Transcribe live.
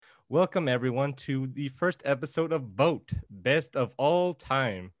Welcome, everyone, to the first episode of Boat, Best of All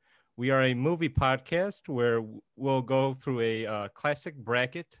Time. We are a movie podcast where we'll go through a classic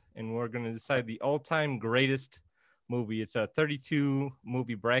bracket and we're going to decide the all-time greatest movie. It's a 32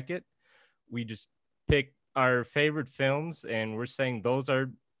 movie bracket. We just pick our favorite films and we're saying those are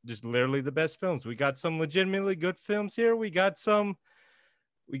just literally the best films. We got some legitimately good films here. We got some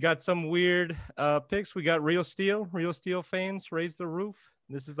weird picks. We got Real Steel fans, raise the roof.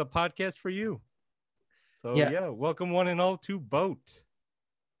 This is the podcast for you. So yeah, welcome one and all to Boat.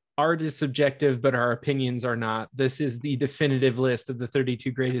 Art is subjective, but our opinions are not. This is the definitive list of the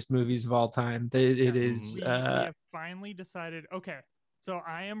 32 greatest movies of all time. It is. We have finally decided. Okay, so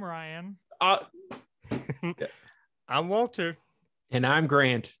I am Ryan. I'm Walter. And I'm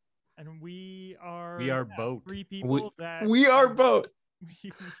Grant. And we are Boat. Three people we are Boat.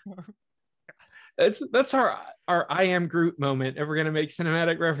 That's our I am Groot moment. If we're gonna make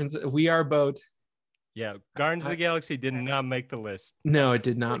cinematic references, we are Boat. Yeah, Guardians of the Galaxy did not make the list. No, it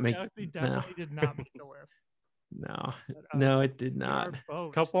did not make. Galaxy definitely did not make the list. No, it did not.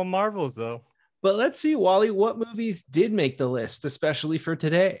 Couple of Marvels though. But let's see, Wally, what movies did make the list, especially for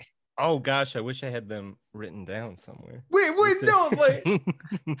today? Oh gosh, I wish I had them written down somewhere. Wait, no,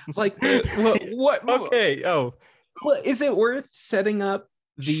 what? Okay. Well, is it worth setting up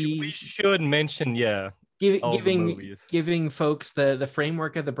we should mention, giving folks the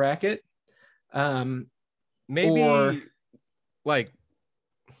framework of the bracket? Maybe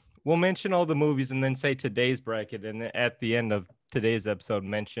we'll mention all the movies and then say today's bracket, and then at the end of today's episode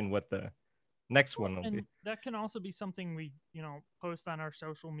mention what the next one will be. That can also be something we post on our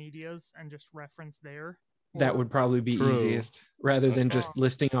social medias and just reference there. That would probably be easiest rather than just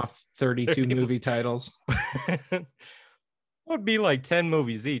listing off 32 movie titles. Would be like 10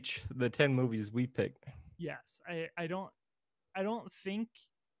 movies each, the 10 movies we picked. Yes, I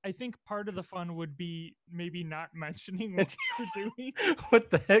think part of the fun would be maybe not mentioning what you're doing.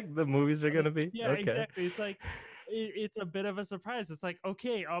 What the heck the movies are going to be? Yeah, okay. Exactly. It's like, it's a bit of a surprise. It's like,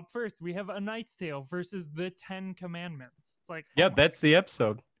 okay, up first, we have A Knight's Tale versus the 10 Commandments. It's like, that's the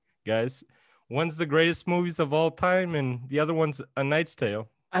episode, guys. One's the greatest movies of all time, and the other one's A Knight's Tale.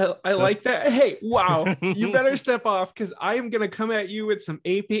 I like that. Hey, wow. You better step off because I am going to come at you with some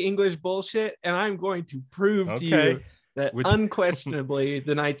AP English bullshit, and I'm going to prove to you that unquestionably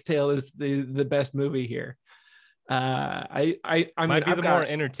The Knight's Tale is the best movie here. I might be the more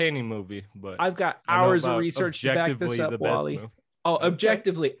entertaining movie, but I've got hours of research to back this up, Wally.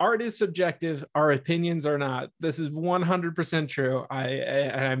 Objectively, art is subjective. Our opinions are not. This is 100% true.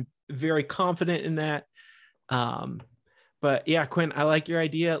 I'm very confident in that. But yeah, Quinn, I like your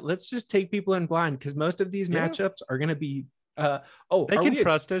idea. Let's just take people in blind because most of these matchups are going to be. They can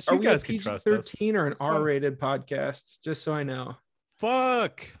trust us. You guys can trust us. 13 or an R-rated podcast, just so I know.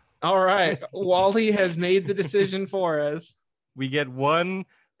 Fuck. All right, Wally has made the decision for us. We get one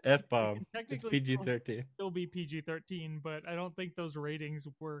F-bomb. It's PG-13. It'll be PG-13, but I don't think those ratings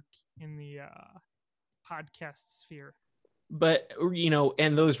work in the podcast sphere. But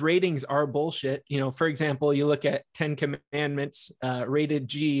and those ratings are bullshit. For example, you look at 10 Commandments, rated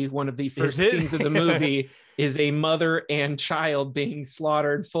G. One of the first scenes of the movie is a mother and child being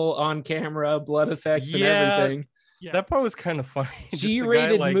slaughtered, full on camera, blood effects and everything. Yeah. That part was kind of funny.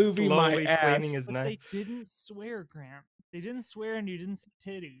 G-rated movie, my ass. His knife. They didn't swear, Grant. They didn't swear, and you didn't see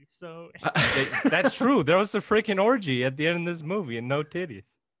titties. So that's true. There was a freaking orgy at the end of this movie, and no titties.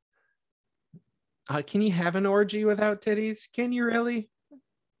 Can you have an orgy without titties? Can you really?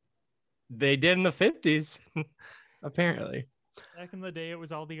 They did in the 50s. Apparently. Back in the day, it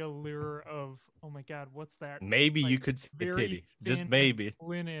was all the allure of, oh my God, what's that? Maybe you could see a titty. Just maybe.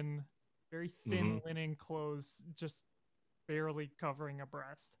 Linen, very thin linen clothes, just barely covering a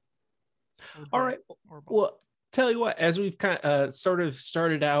breast. All right. Well, tell you what, as we've kind of sort of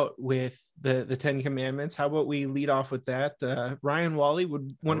started out with the 10 Commandments, how about we lead off with that? Ryan, Wally,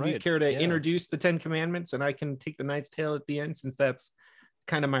 would one of you care to introduce the 10 Commandments, and I can take the Knight's Tale at the end since that's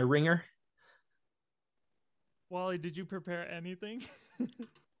kind of my ringer. Wally, did you prepare anything?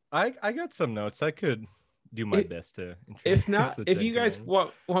 I got some notes. I could do my best to introduce. If not, if you guys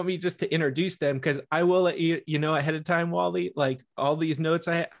want me just to introduce them, because I will let you know ahead of time, Wally, like all these notes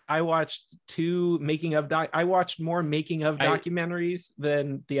I watched I watched more making of documentaries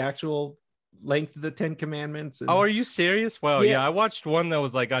than the actual length of the 10 Commandments. Oh, are you serious? Wow. Yeah, I watched one that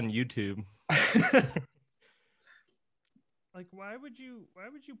was like on YouTube. Like, why would you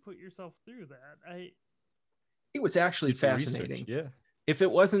put yourself through that? It was actually fascinating. Yeah. If it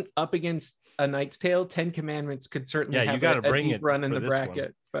wasn't up against A Knight's Tale, 10 Commandments could certainly have a deep run in the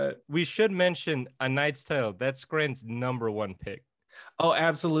bracket. But we should mention A Knight's Tale. That's Grant's number one pick. Oh,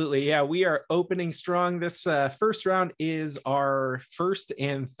 absolutely. Yeah, we are opening strong. This first round is our first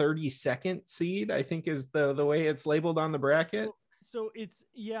and 32nd seed, I think is the way it's labeled on the bracket. So it's,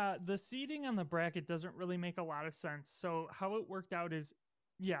 yeah, the seeding on the bracket doesn't really make a lot of sense. So how it worked out is,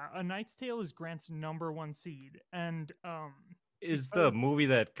 yeah, A Knight's Tale is Grant's #1 seed. And is the movie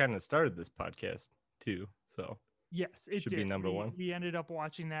that kind of started this podcast too. So yes, it should be #1. We ended up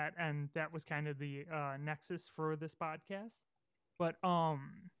watching that, and that was kind of the nexus for this podcast. But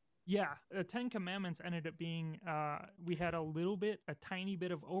yeah, the 10 Commandments ended up being we had a tiny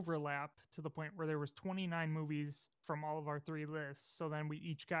bit of overlap to the point where there was 29 movies from all of our 3 lists. So then we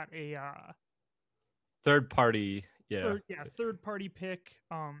each got a third party pick.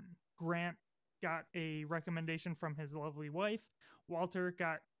 Grant got a recommendation from his lovely wife. Walter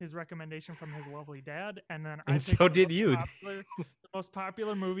got his recommendation from his lovely dad, and then so did you. The most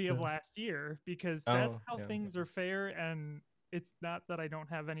popular movie of last year, because that's how things are fair. And it's not that I don't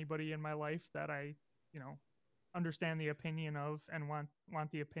have anybody in my life that I, understand the opinion of and want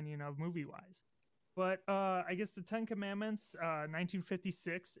the opinion of movie wise. But I guess the 10 Commandments,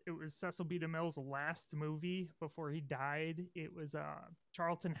 1956, it was Cecil B. DeMille's last movie before he died. It was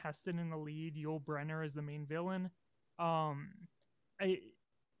Charlton Heston in the lead, Yul Brynner as the main villain. A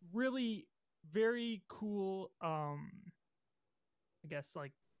really very cool, I guess,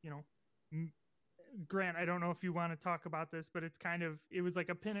 Grant, I don't know if you want to talk about this, but it's it was like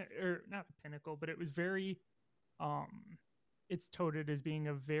not a pinnacle, but it was very, it's touted as being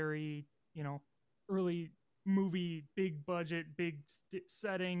a very, early movie, big budget, big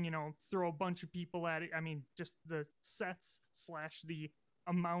setting, throw a bunch of people at it. I mean, just the sets / the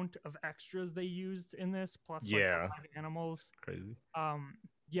amount of extras they used in this, plus live animals. It's crazy.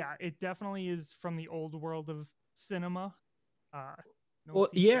 Yeah, it definitely is from the old world of cinema.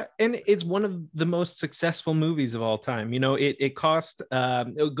 Yeah, and it's one of the most successful movies of all time. It cost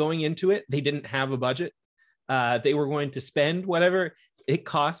going into it, they didn't have a budget. They were going to spend whatever it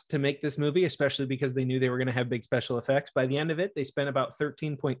cost to make this movie, especially because they knew they were going to have big special effects. By the end of it, they spent about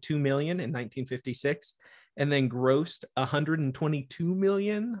 $13.2 million in 1956, and then grossed $122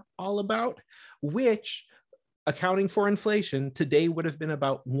 million all about, which, accounting for inflation, today would have been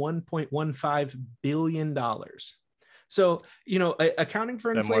about $1.15 billion. So, accounting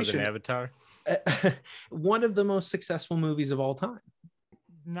for inflation, more than Avatar? One of the most successful movies of all time.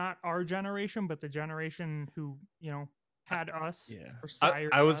 Not our generation, but the generation who, had us. Yeah.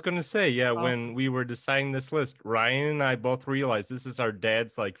 I was going to say, when we were deciding this list, Ryan and I both realized this is our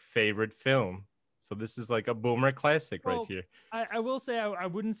dad's favorite film. So this is like a boomer classic right here. I will say, I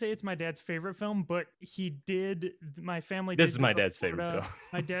wouldn't say it's my dad's favorite film, but my family. This is my dad's favorite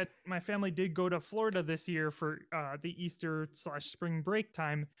film. My family did go to Florida this year for the Easter / spring break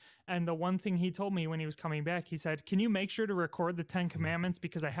time. And the one thing he told me when he was coming back, he said, "Can you make sure to record the 10 Commandments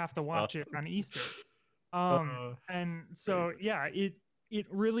because I have to watch it on Easter." And so, yeah, it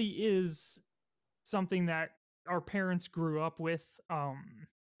really is something that our parents grew up with.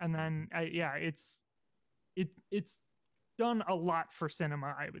 And then, it's done a lot for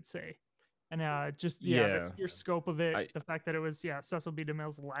cinema, I would say. And just the sheer scope of it, the fact that it was Cecil B.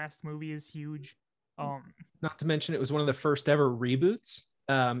 DeMille's last movie is huge. Not to mention, it was one of the first ever reboots.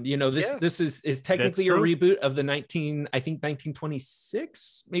 This is technically a reboot of the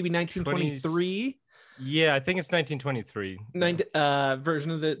 1926, maybe 1923. Yeah, I think it's 1923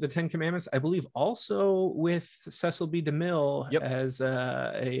 version of the 10 Commandments, I believe, also with Cecil B. DeMille as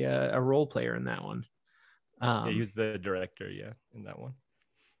a role player in that one. He was the director, in that one.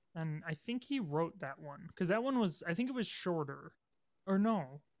 And I think he wrote that one, because that one was, I think it was shorter, or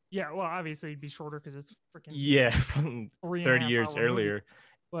no. Yeah, well, obviously it'd be shorter because it's freaking from 30 years earlier.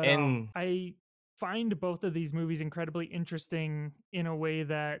 But I find both of these movies incredibly interesting in a way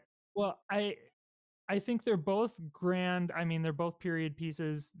that, well, I think they're both grand. I mean, they're both period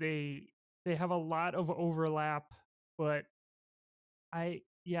pieces. They have a lot of overlap, but I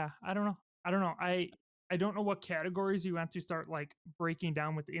don't know. I don't know what categories you want to start breaking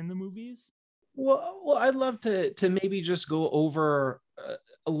down within the movies. Well, I'd love to maybe just go over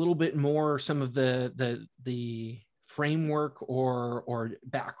a little bit more some of the framework or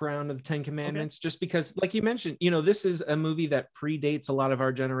background of the 10 Commandments, just because, like you mentioned, this is a movie that predates a lot of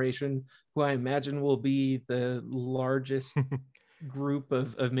our generation, who I imagine will be the largest group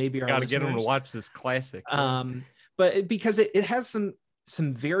of maybe our listeners. Gotta get them to watch this classic. But because it has some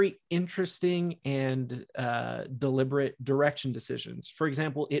very interesting and deliberate direction decisions. For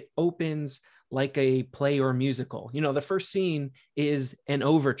example, it opens like a play or musical. The first scene is an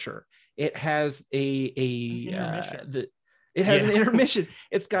overture. It has It has an intermission.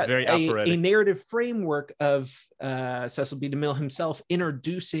 It's got a narrative framework of Cecil B. DeMille himself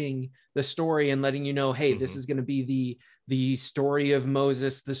introducing the story and letting you know, hey, this is going to be the story of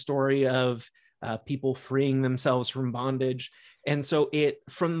Moses, the story of people freeing themselves from bondage. And so it,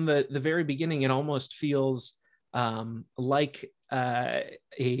 from the very beginning, it almost feels like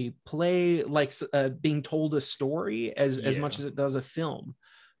a play, like being told a story as much as it does a film,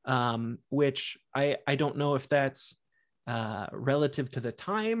 which I don't know if that's relative to the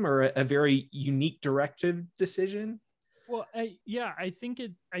time or a very unique directive decision. Well, I think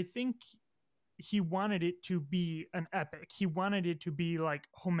he wanted it to be an epic. He wanted it to be like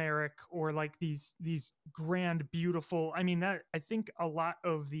Homeric or like these grand, beautiful. I mean, that I think a lot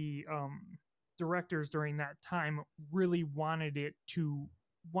of the directors during that time really wanted to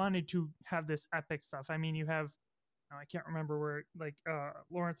have this epic stuff. I mean, you have, I can't remember where, like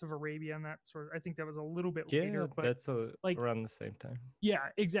Lawrence of Arabia and that sort of, I think that was a little bit later, but that's like around the same time. Yeah,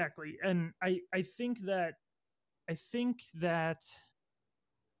 exactly. And I think that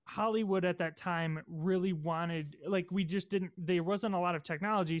Hollywood at that time really wanted, like, there wasn't a lot of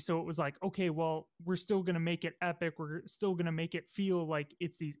technology. So it was like, okay, well, we're still going to make it epic. We're still going to make it feel like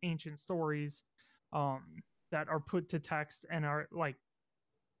it's these ancient stories that are put to text and are like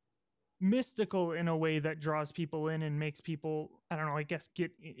mystical in a way that draws people in and makes people, I don't know, I guess,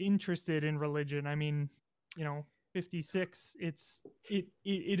 get interested in religion. I mean, 56, it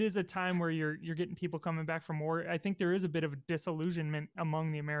is a time where you're getting people coming back from war. I think there is a bit of a disillusionment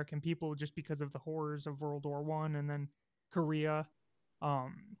among the American people just because of the horrors of World War I and then Korea. Go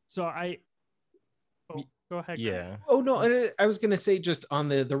ahead. Yeah. Greg. Oh no, and I was going to say, just on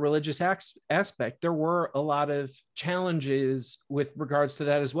the religious aspect, there were a lot of challenges with regards to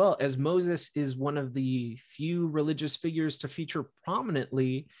that as well, as Moses is one of the few religious figures to feature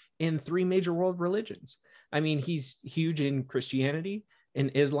prominently in 3 major world religions. I mean, he's huge in Christianity, in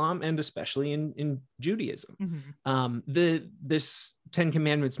Islam, and especially in Judaism. Mm-hmm. This Ten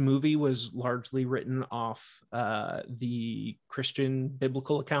Commandments movie was largely written off the Christian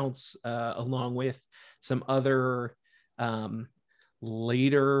biblical accounts, along with some other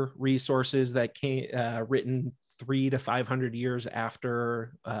later resources that came written 300 to 500 years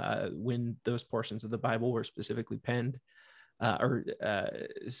after when those portions of the Bible were specifically penned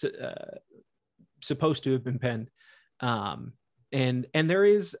supposed to have been penned. And there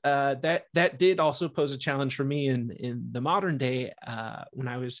is that did also pose a challenge for me in the modern day when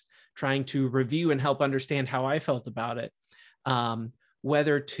I was trying to review and help understand how I felt about it,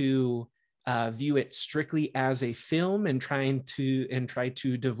 whether to view it strictly as a film and try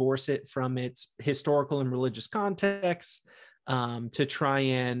to divorce it from its historical and religious context, to try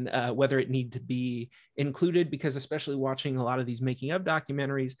and whether it need to be included, because especially watching a lot of these making of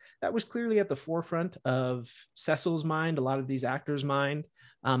documentaries, that was clearly at the forefront of Cecil's mind, a lot of these actors' mind.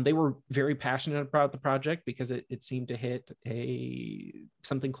 They were very passionate about the project because it seemed to hit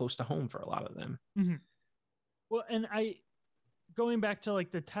something close to home for a lot of them. Mm-hmm. Well, and going back to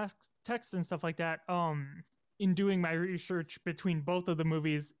like the text and stuff like that, in doing my research between both of the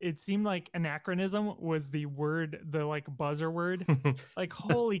movies, it seemed like anachronism was the like buzzer word. Like,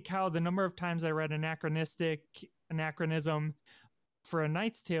 holy cow, the number of times I read anachronism for A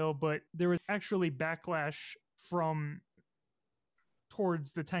Knight's Tale, but there was actually backlash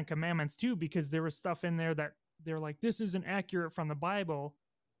towards the Ten Commandments too, because there was stuff in there that they're like, this isn't accurate from the Bible.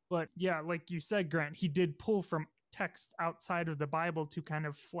 But yeah, like you said, Grant, he did pull from text outside of the Bible to kind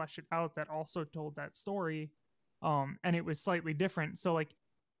of flesh it out that also told that story. And it was slightly different. So like,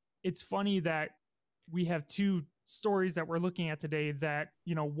 it's funny that we have 2 stories that we're looking at today that,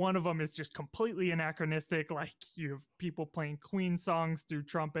 one of them is just completely anachronistic. Like, you have people playing Queen songs through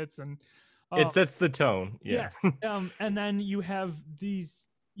trumpets and it sets the tone. Yeah. And then you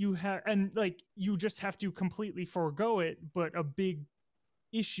just have to completely forego it. But a big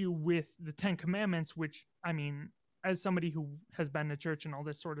issue with the 10 Commandments, which, I mean, as somebody who has been to church and all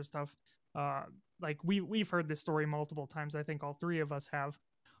this sort of stuff, like we've heard this story multiple times. I think all 3 of us have.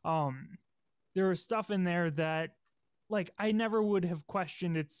 There was stuff in there that, like, I never would have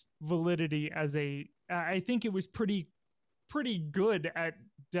questioned its validity I think it was pretty good at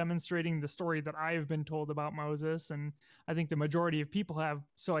demonstrating the story that I have been told about Moses, and I think the majority of people have.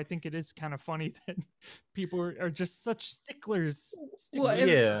 So I think it is kind of funny that people are just such sticklers. Well,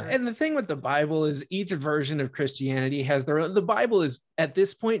 and the thing with the Bible is each version of Christianity has their own. The Bible is at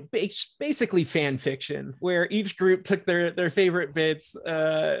this point basically fan fiction, where each group took their favorite bits,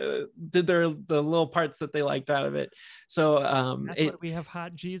 did the little parts that they liked out of it. So that's why we have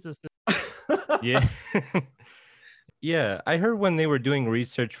hot Jesus. Yeah. Yeah, I heard when they were doing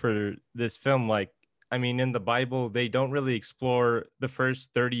research for this film, like I mean, in the Bible, they don't really explore the first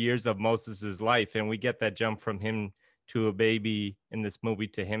 30 years of Moses's life. And we get that jump from him to a baby in this movie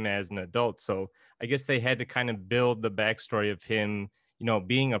to him as an adult. So I guess they had to kind of build the backstory of him, you know,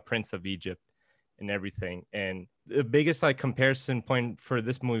 being a prince of Egypt and everything. And the biggest like comparison point for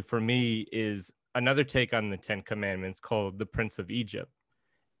this movie for me is another take on the 10 Commandments called The Prince of Egypt.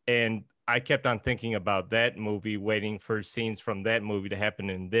 And I kept on thinking about that movie, waiting for scenes from that movie to happen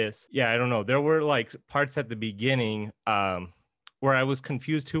in this. Yeah, I don't know. There were like parts at the beginning where I was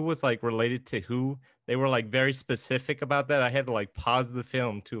confused who was like related to who. They were like very specific about that. I had to like pause the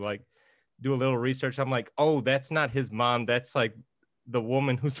film to like do a little research. I'm like, oh, that's not his mom. That's like the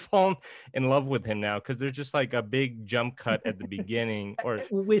woman who's fallen in love with him now, because there's just like a big jump cut at the beginning or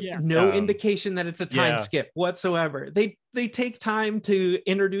with no indication that it's a time skip whatsoever. They take time to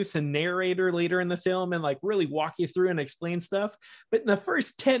introduce a narrator later in the film and like really walk you through and explain stuff, but in the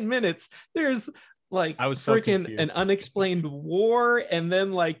first 10 minutes there's like freaking an unexplained war, and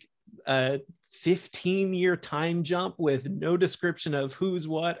then like 15-year time jump with no description of who's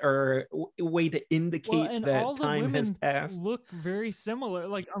what or way to indicate that time has passed. Look very similar,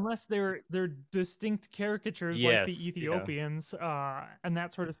 like unless they're distinct caricatures, like the Ethiopians and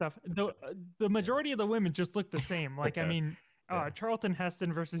that sort of stuff. The majority of the women just look the same. Like I mean, Charlton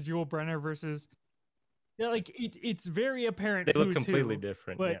Heston versus Yul Brynner versus like it's very apparent they look completely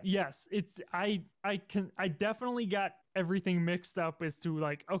different. But yes, it's I definitely got everything mixed up as to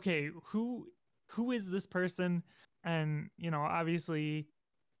like, okay, who is this person? And you know, obviously,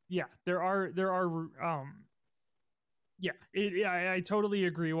 there are I totally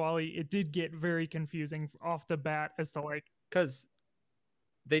agree, Wally. It did get very confusing off the bat as to like, because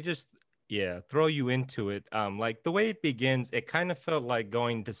they just throw you into it. Like the way it begins, it kind of felt like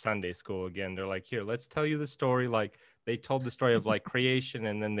going to Sunday school again. They're like, here, let's tell you the story. Like they told the story of like creation,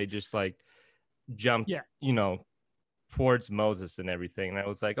 and then they just like jumped, you know, towards Moses and everything. And I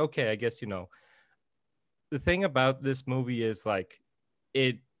was like, okay, I guess, you know, the thing about this movie is like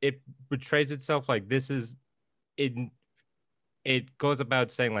it portrays itself like this is it goes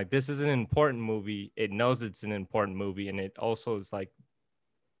about saying like this is an important movie. It knows it's an important movie, and it also is like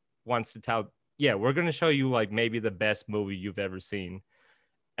wants to tell, we're going to show you like maybe the best movie you've ever seen.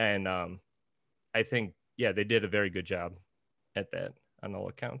 And I think they did a very good job at that on all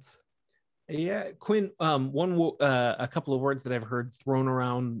accounts. Yeah, Quinn, a couple of words that I've heard thrown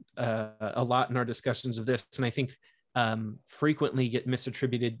around a lot in our discussions of this, and I think frequently get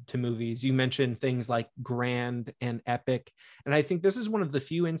misattributed to movies. You mentioned things like grand and epic, and I think this is one of the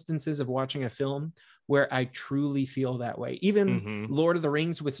few instances of watching a film where I truly feel that way. Even Lord of the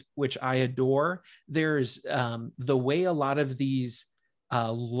Rings, which I adore, there's the way a lot of these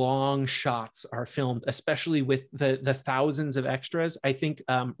long shots are filmed, especially with the thousands of extras. I think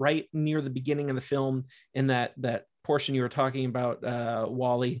right near the beginning of the film, in that portion you were talking about,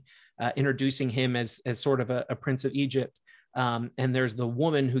 Wally, introducing him as sort of a prince of Egypt, and there's the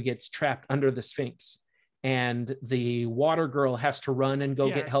woman who gets trapped under the Sphinx, and the water girl has to run and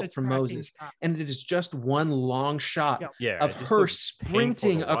go get help from Moses, and it is just one long shot of her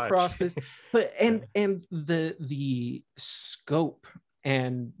sprinting across this, but and the scope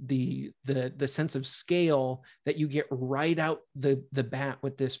and the sense of scale that you get right out the bat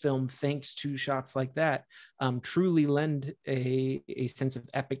with this film, thanks to shots like that, truly lend a sense of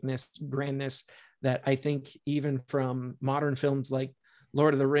epicness, grandness, that I think even from modern films like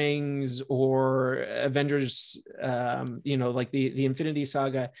Lord of the Rings or Avengers, like the Infinity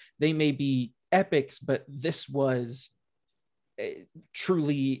Saga, they may be epics, but this was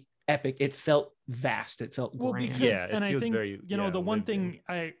truly epic. It felt vast. It felt grand. Because, and I think very, the one thing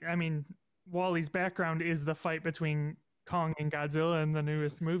I mean, Wally's background is the fight between Kong and Godzilla in the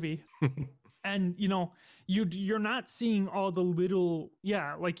newest movie. And you're not seeing all the little,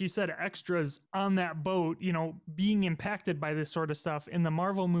 like you said, extras on that boat, being impacted by this sort of stuff. In the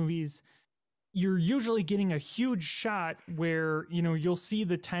Marvel movies, you're usually getting a huge shot where, you'll see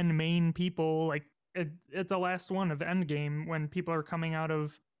the 10 main people, like at the last one of Endgame, when people are coming out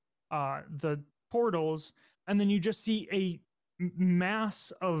of the portals, and then you just see a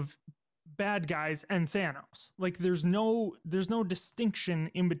mass of bad guys and Thanos. Like there's no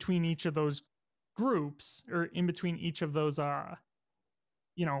distinction in between each of those groups, or in between each of those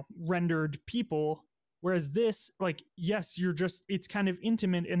rendered people. Whereas this, like, yes, it's kind of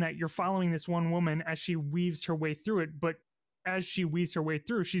intimate in that you're following this one woman as she weaves her way through it, but as she weaves her way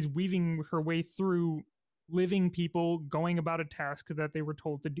through, she's weaving her way through living people going about a task that they were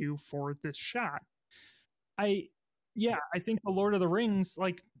told to do for this shot. I think the Lord of the Rings,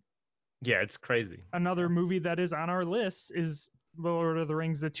 like, it's crazy. Another movie that is on our list is The Lord of the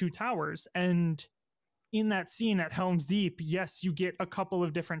Rings, The Two Towers. And in that scene at Helm's Deep, yes, you get a couple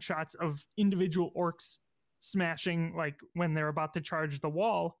of different shots of individual orcs smashing, like when they're about to charge the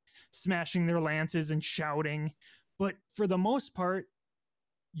wall, smashing their lances and shouting. But for the most part,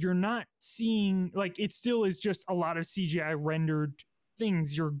 you're not seeing, like, it still is just a lot of CGI rendered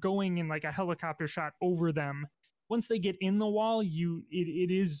things. You're going in like a helicopter shot over them. Once they get in the wall,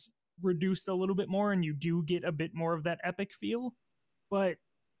 it is reduced a little bit more, and you do get a bit more of that epic feel. But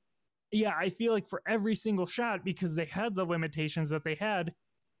yeah, I feel like for every single shot, because they had the limitations that they had,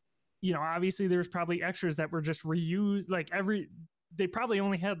 you know, obviously there's probably extras that were just reused. Like they probably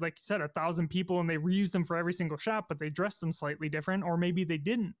only had, like you said, 1,000 people, and they reused them for every single shot, but they dressed them slightly different, or maybe they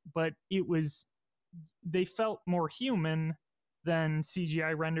didn't. But they felt more human than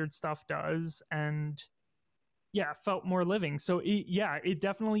CGI rendered stuff does, and yeah, felt more living. So it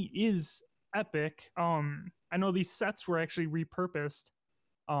definitely is epic. I know these sets were actually repurposed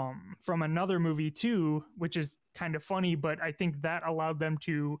from another movie too, which is kind of funny, but I think that allowed them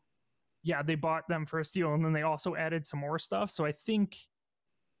to, they bought them for a steal, and then they also added some more stuff. So I think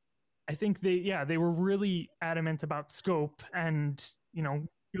they were really adamant about scope and, you know,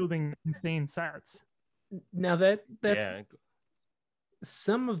 building insane sets. Now that's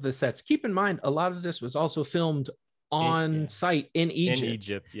some of the sets. Keep in mind, a lot of this was also filmed on site in Egypt. In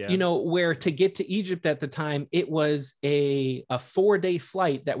Egypt, yeah. You know, where to get to Egypt at the time, it was a 4-day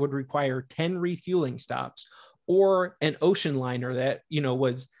flight that would require 10 refueling stops, or an ocean liner that, you know,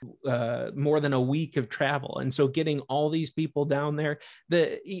 was more than a week of travel. And so getting all these people down there,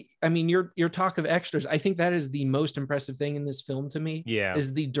 your talk of extras, I think that is the most impressive thing in this film to me. Yeah.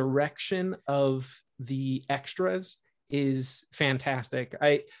 Is the direction of the extras is fantastic.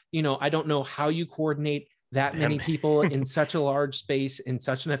 I don't know how you coordinate that many people in such a large space in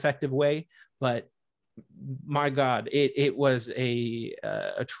such an effective way, but my God, it was a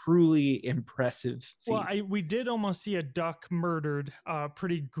truly impressive feat. Well, we did almost see a duck murdered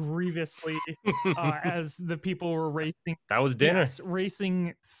pretty grievously as the people were racing. That was dinner. Yes,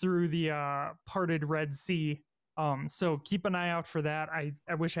 racing through the parted Red Sea. So keep an eye out for that. I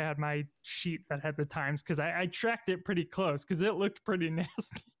wish I had my sheet that had the times, because I tracked it pretty close, because it looked pretty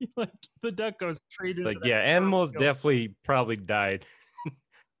nasty. Like the duck goes straight into animals definitely probably died.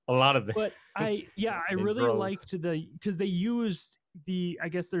 A lot of them. But I really liked because they used I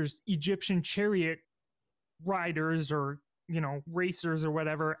guess there's Egyptian chariot riders, or, you know, racers or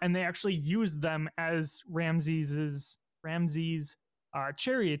whatever, and they actually used them as Ramses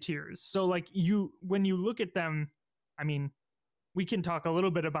charioteers. So like when you look at them, I mean, we can talk a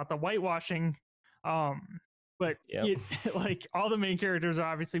little bit about the whitewashing, but like all the main characters are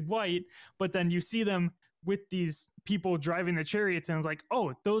obviously white, but then you see them with these people driving the chariots, and it's like,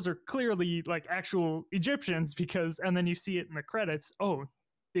 oh, those are clearly like actual Egyptians, and then you see it in the credits, oh,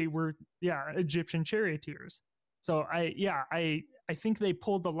 they were Egyptian charioteers. So I think they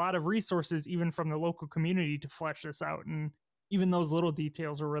pulled a lot of resources even from the local community to flesh this out, and even those little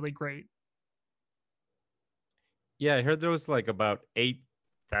details are really great. Yeah, I heard there was like about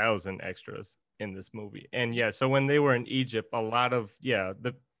 8,000 extras in this movie. And so when they were in Egypt, a lot of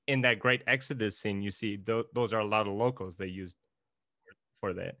in that great Exodus scene, you see those are a lot of locals they used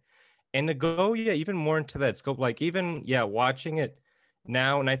for that. And to go even more into that scope, like even watching it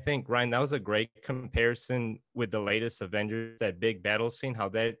now, and I think, Ryan, that was a great comparison with the latest Avengers, that big battle scene, how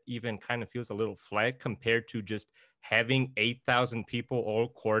that even kind of feels a little flat compared to just having 8,000 people all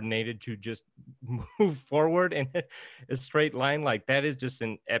coordinated to just move forward in a straight line. Like that is just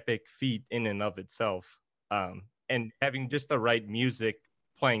an epic feat in and of itself. And having just the right music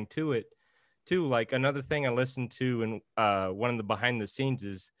playing to it too. Like another thing I listened to in one of the behind the scenes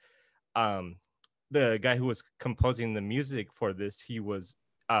is the guy who was composing the music for this, he was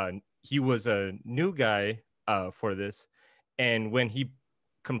a new guy for this, and when he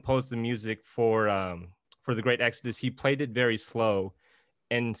composed the music for the Great Exodus, he played it very slow,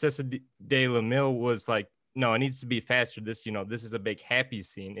 and Cecil de la Mille was like, no, it needs to be faster. This is a big happy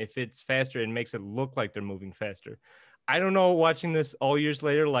scene. If it's faster, it makes it look like they're moving faster. I don't know, watching this all years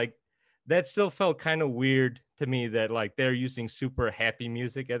later, like that still felt kind of weird to me, that like they're using super happy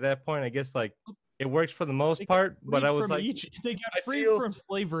music at that point. I guess like it works for the most part, but I was like, they got free from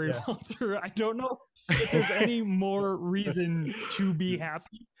slavery, Walter. I don't know if there's any more reason to be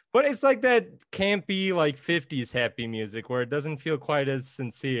happy. But it's like that campy, like 50s happy music where it doesn't feel quite as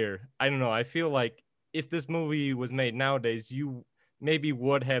sincere. I don't know. I feel like if this movie was made nowadays, you maybe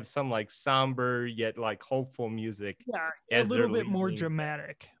would have some like somber yet like hopeful music. Yeah, a little bit more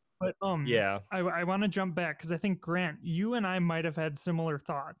dramatic. But I want to jump back because I think, Grant, you and I might have had similar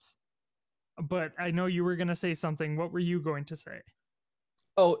thoughts. But I know you were going to say something. What were you going to say?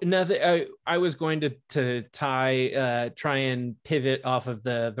 Oh, nothing. I was going to try and pivot off of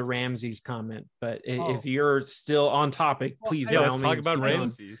the Ramses comment, but if you're still on topic, please. Yeah, let's talk about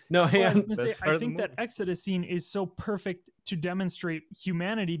Ramses. No, I think that Exodus scene is so perfect to demonstrate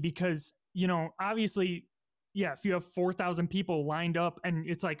humanity because, you know, obviously, yeah, if you have 4,000 people lined up and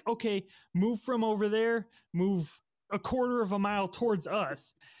it's like, okay, move from over there, move a quarter of a mile towards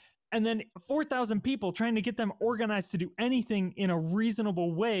us. And then 4,000 people trying to get them organized to do anything in a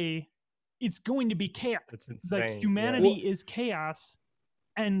reasonable way, it's going to be chaos. It's insane. Like humanity is chaos.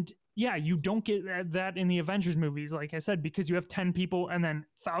 And yeah, you don't get that in the Avengers movies, like I said, because you have 10 people and then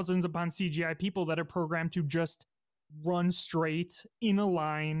thousands upon CGI people that are programmed to just run straight in a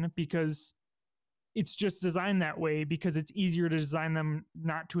line because it's just designed that way, because it's easier to design them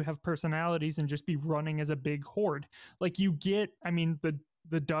not to have personalities and just be running as a big horde. Like you get, I mean,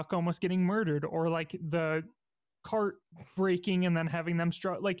 the duck almost getting murdered, or like the cart breaking and then having them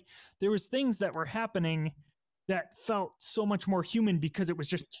like there was things that were happening that felt so much more human because it was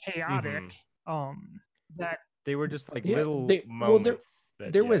just chaotic. That they were just like little moments.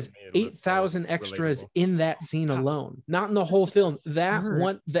 There was 8,000 extras in that scene alone, not in the whole film. That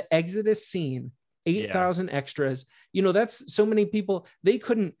one, the Exodus scene, 8,000 extras. You know, that's so many people. They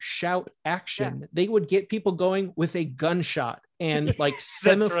couldn't shout action. They would get people going with a gunshot and like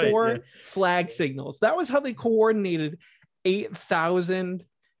semaphore flag signals. That was how they coordinated 8,000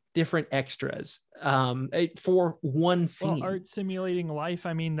 different extras for one scene. Well, art simulating life.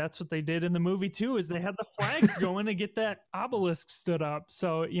 I mean, that's what they did in the movie too, is they had the flags going to get that obelisk stood up.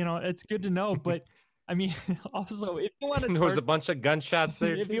 So, you know, it's good to know. But I mean, also, if you want to, there was a bunch of gunshots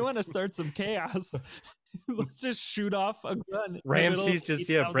there. If you want to start some chaos, let's just shoot off a gun. Ramses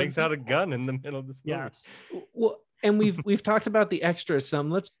just breaks out a gun in the middle of this movie. Yes. Well, and we've talked about the extras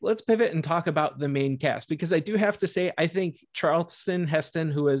some. Let's pivot and talk about the main cast, because I do have to say, I think Charlton Heston,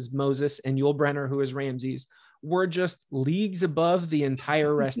 who is Moses, and Yul Brynner, who is Ramses, were just leagues above the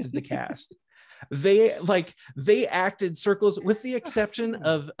entire rest of the cast. They acted circles, with the exception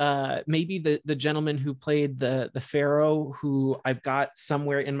of maybe the gentleman who played the pharaoh, who I've got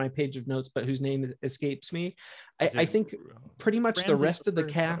somewhere in my page of notes, but whose name escapes me. I think pretty much Ramses, the rest of the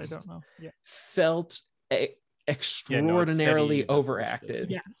cast felt extraordinarily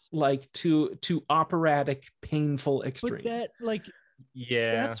overacted, like to operatic, painful extremes. But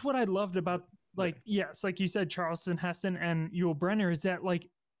that's what I loved about, like, yes, like you said, Charlton Heston and Yul Brynner, is that, like,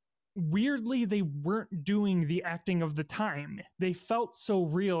 weirdly they weren't doing the acting of the time. They felt so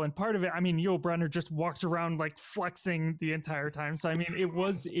real, and part of it, I mean, Yul Brynner just walked around like flexing the entire time, so I mean, it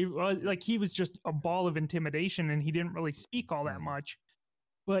was like he was just a ball of intimidation, and he didn't really speak all that much.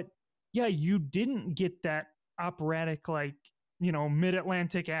 But yeah, you didn't get that operatic, like, you know,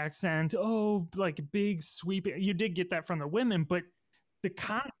 mid-Atlantic accent, like big sweeping. You did get that from the women, but the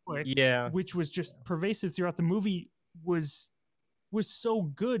conflict, which was just pervasive throughout the movie, was so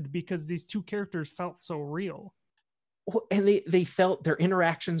good because these two characters felt so real. Well, and they felt their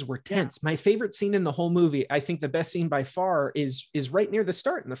interactions were tense. My favorite scene in the whole movie, I think the best scene by far, is right near the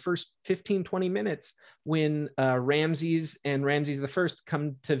start, in the first 15-20 minutes, when Ramses and Ramses the First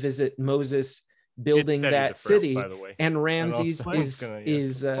come to visit Moses building that city, by the way. And Ramses is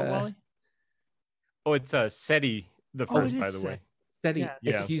it's Seti the First, by the way. Seti,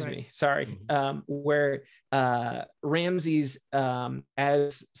 excuse me, sorry. Where Ramses,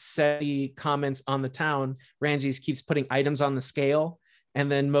 as Seti comments on the town, Ramses keeps putting items on the scale,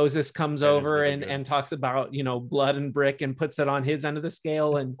 and then Moses comes over and talks about, you know, blood and brick, and puts it on his end of the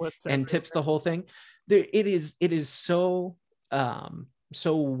scale and tips the whole thing. It is so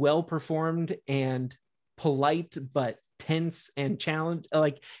well performed and polite, but tense and challenge.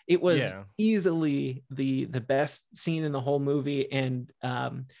 Like, it was easily the best scene in the whole movie, and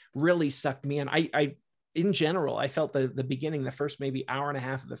really sucked me in. I in general, I felt the beginning, the first maybe hour and a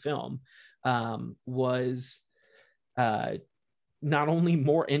half of the film, was not only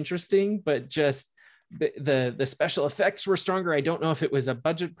more interesting, but just the special effects were stronger. I don't know if it was a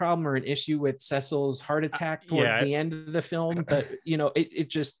budget problem or an issue with Cecil's heart attack towards the end of the film, but you know, it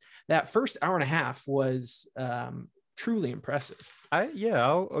just, that first hour and a half was truly impressive.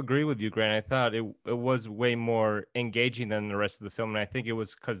 I'll agree with you, Grant. I thought it was way more engaging than the rest of the film, and I think it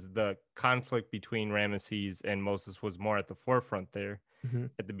was because the conflict between Ramesses and Moses was more at the forefront there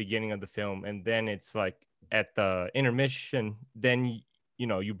at the beginning of the film, and then it's like at the intermission, then you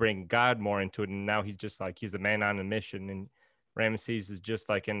know, you bring God more into it, and now he's just like, he's a man on a mission, and Ramesses is just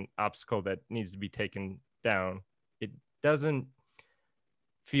like an obstacle that needs to be taken down. It doesn't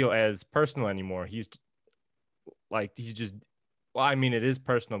feel as personal anymore. He's just Well, I mean, it is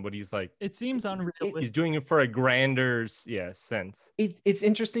personal, but he's like, it seems unrealistic. He's doing it for a grander, sense. It's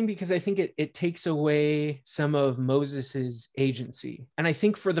interesting because I think it takes away some of Moses's agency. And I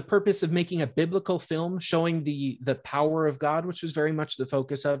think for the purpose of making a biblical film showing the power of God, which was very much the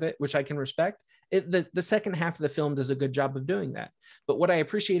focus of it, which I can respect, the second half of the film does a good job of doing that. But what I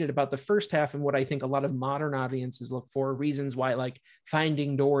appreciated about the first half, and what I think a lot of modern audiences look for, reasons why like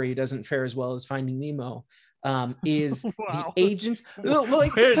Finding Dory doesn't fare as well as Finding Nemo, is the agent.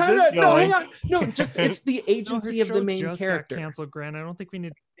 Like, hang on. No, just it's the agency of the main character. Canceled, Grant. I don't think we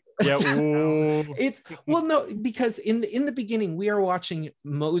need. Yeah, it's no, because in the beginning we are watching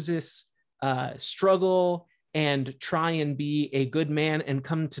Moses struggle and try and be a good man and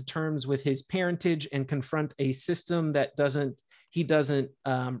come to terms with his parentage and confront a system that he doesn't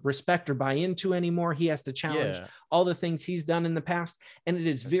respect or buy into anymore. He has to challenge all the things he's done in the past, and it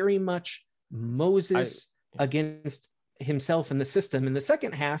is very much Moses against himself and the system. In the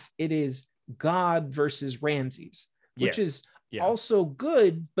second half, it is God versus Ramses, which is also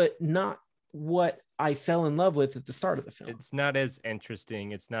good, but not what I fell in love with at the start of the film. It's not as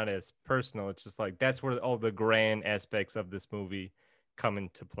interesting. It's not as personal. It's just like, that's where all the grand aspects of this movie come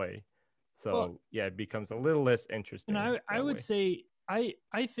into play. So it becomes a little less interesting. And I would say, I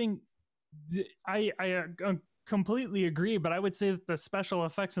think I completely agree, but I would say that the special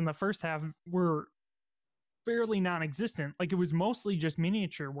effects in the first half were fairly non-existent. Like, it was mostly just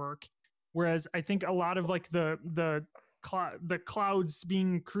miniature work, whereas I think a lot of like the clouds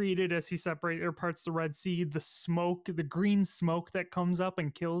being created as he separates or parts the Red Sea, the smoke, the green smoke that comes up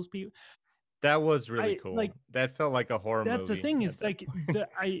and kills people, that was really cool. Like, that felt like a horror movie. That's the thing, is like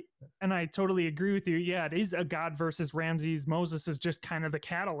I totally agree with you. Yeah, it is a God versus Ramses. Moses is just kind of the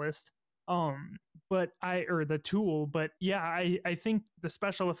catalyst, the tool. But yeah, I think the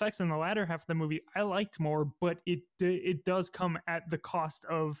special effects in the latter half of the movie I liked more, but it does come at the cost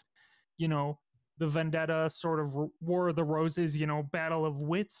of, the vendetta sort of War of the Roses, battle of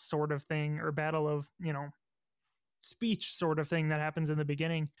wits sort of thing, or battle of, speech sort of thing that happens in the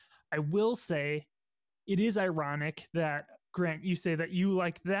beginning. I will say it is ironic that, Grant, you say that you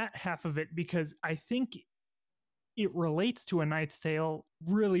like that half of it, because I think it relates to A Knight's Tale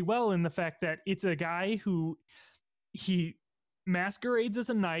really well, in the fact that it's a guy who he masquerades as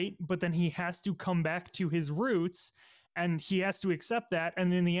a knight, but then he has to come back to his roots, and he has to accept that.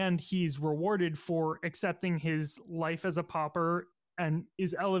 And in the end, he's rewarded for accepting his life as a pauper and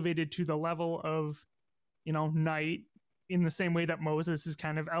is elevated to the level of, knight, in the same way that Moses is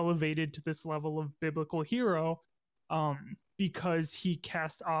kind of elevated to this level of biblical hero, because he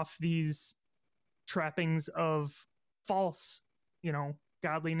cast off these trappings of false,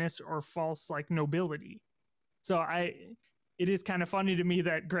 godliness or false like nobility. So it is kind of funny to me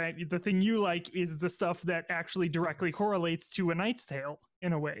that, Grant, the thing you like is the stuff that actually directly correlates to A Knight's Tale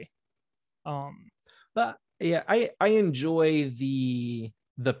in a way. But yeah, I enjoy the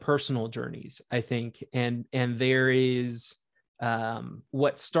personal journeys, I think, and there is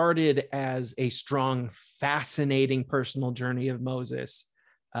what started as a strong, fascinating personal journey of Moses,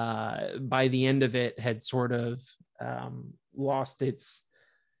 by the end of it had sort of lost its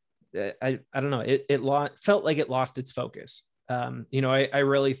I don't know, it felt like it lost its focus. I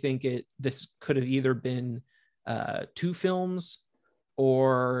really think this could have either been 2 films,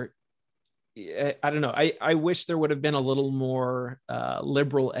 or I don't know. I wish there would have been a little more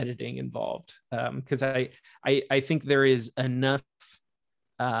liberal editing involved, because I think there is enough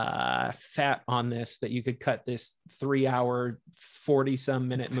fat on this that you could cut this 3-hour, 40-some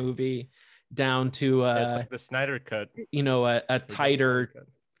minute movie down to it's like the Snyder cut. A tighter,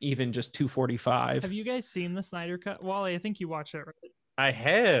 even just 2:45. Have you guys seen the Snyder cut, Wally? I think you watched it, right? I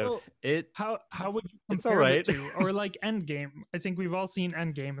have. So how would you compare it's all right. the two? Or like Endgame? I think we've all seen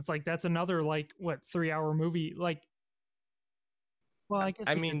Endgame. It's like, that's another 3-hour movie. Like, well,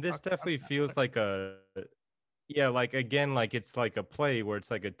 I mean, this definitely feels like it's like a play where it's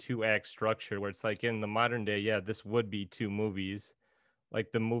like a 2-act structure, where it's like in the modern day, this would be 2 movies.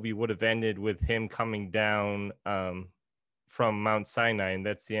 Like, the movie would have ended with him coming down from Mount Sinai, and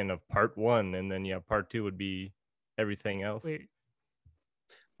that's the end of part 1, and then part 2 would be everything else. Wait.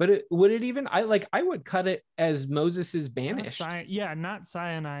 But would it even? I would cut it as Moses is banished. Not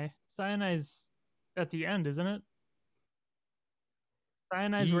Sinai. Sinai's at the end, isn't it?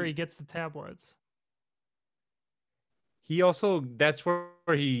 Sinai's where he gets the tablets. He also, that's where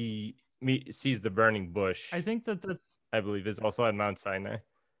he sees the burning bush. I think that's. I believe is also at Mount Sinai.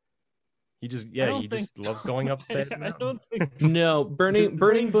 He just loves going up there. I don't think. No,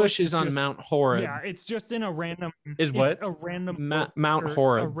 burning bush is on Mount Horeb. Yeah, it's just in a random. Is what? A random Mount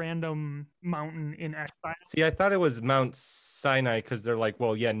Horeb. A random mountain in Exile. See, I thought it was Mount Sinai because they're like,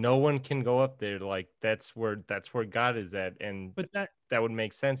 well, yeah, no one can go up there. Like that's where God is at, and but that would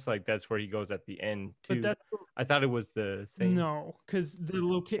make sense. Like that's where he goes at the end too. But I thought it was the same. No, because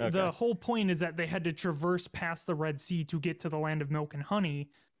the whole point is that they had to traverse past the Red Sea to get to the land of milk and honey,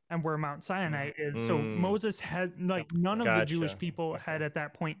 and where Mount Sinai is. So Moses had none of the Jewish people had at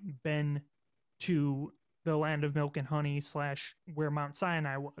that point been to the land of milk and honey / where Mount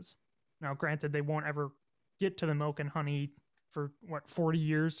Sinai was. Now, granted, they won't ever get to the milk and honey for 40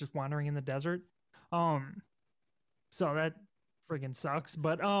 years just wandering in the desert. So that friggin' sucks.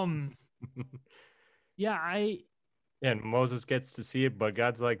 But and Moses gets to see it, but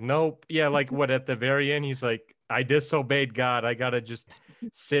God's like, nope. Yeah, like what at the very end, he's like, I disobeyed God. I gotta just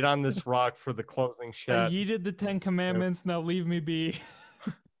sit on this rock for the closing shot. I yeeted the 10 Commandments. Now leave me be.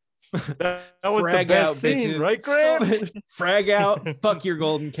 that was the best scene, right, Grant? Frag out, fuck your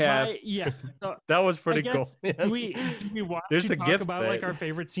golden calf. So that was pretty cool. Do we want to talk about like our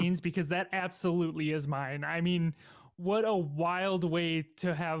favorite scenes? Because that absolutely is mine. I mean, what a wild way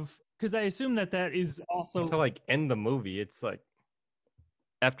to have, because I assume that is also to like end the movie. It's like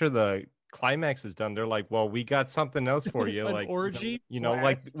after the climax is done, they're like, well, we got something else for you. An like orgy,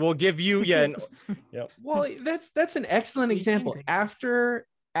 like we'll give you Well, that's an excellent example. After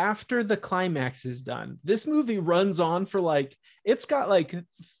the climax is done, this movie runs on for like, it's got like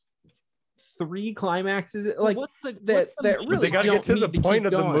 3 climaxes, like that really they got to get to the point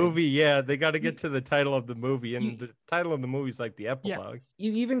of the movie. Yeah, they got to get to the title of the movie, and the title of the movie is like the epilogue.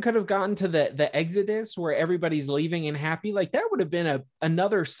 You even could have gotten to the Exodus where everybody's leaving and happy. Like that would have been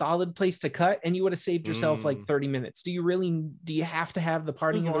another solid place to cut, and you would have saved yourself like 30 minutes. Do you have to have the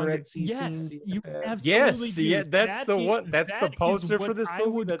parting of the Red Sea scene? You yes, yeah, that's the one. That's the poster for this movie. I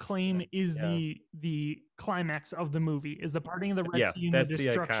would claim is the climax of the movie is the parting of the Red Sea and the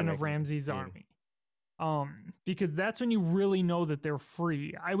destruction of Ramses' army. Because that's when you really know that they're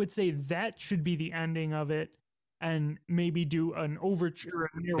free. I would say that should be the ending of it, and maybe do an overture.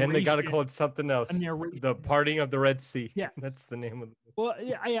 Then they got to call it something else. The parting of the Red Sea. Yeah, that's the name of it. Well,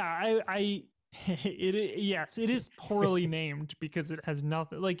 it is poorly named because it has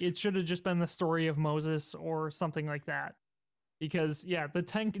nothing. Like it should have just been the story of Moses or something like that. Because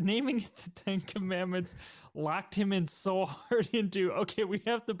naming it the 10 Commandments locked him in so hard into, okay, we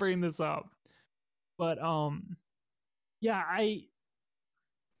have to bring this up. But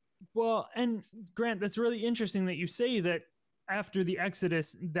and Grant, that's really interesting that you say that after the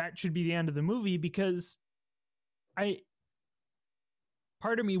Exodus, that should be the end of the movie, because part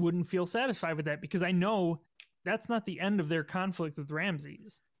of me wouldn't feel satisfied with that, because I know that's not the end of their conflict with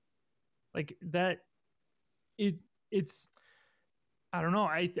Ramses. Like that, it's. I don't know.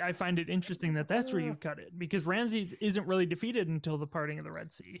 I find it interesting that that's where you cut it, because Ramses isn't really defeated until the parting of the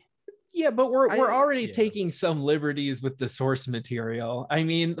Red Sea. Yeah, but we're already taking some liberties with the source material. I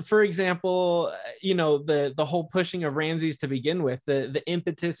mean, for example, the whole pushing of Ramses to begin with, the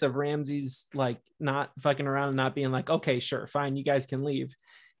impetus of Ramses like not fucking around and not being like, okay, sure, fine, you guys can leave.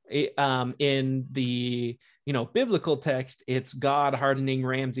 In the biblical text, it's God hardening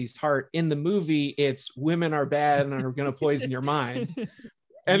Ramses' heart. In the movie, it's women are bad and are going to poison your mind.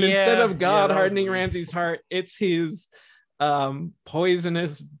 And instead of God hardening Ramses' heart, it's his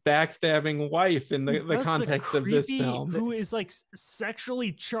poisonous backstabbing wife in the context of this film, who is like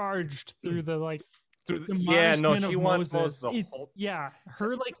sexually charged through the she wants most of the whole...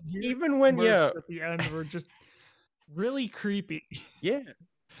 her like even when at the end were just really creepy.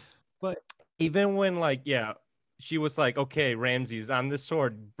 But even when she was like, okay, Ramses, on this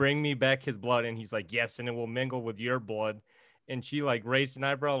sword, bring me back his blood, and he's like, yes, and it will mingle with your blood. And she like raised an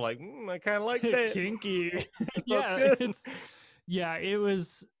eyebrow, like, I kind of like that. Kinky.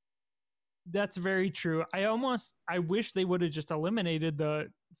 That's very true. I wish they would have just eliminated the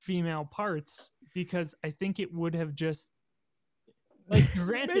female parts, because I think it would have just, like,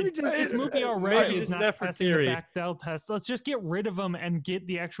 granted, this movie already is not passing the Bechdel test. Let's just get rid of them and get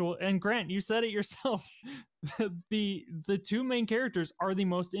the actual, and Grant, you said it yourself, the 2 main characters are the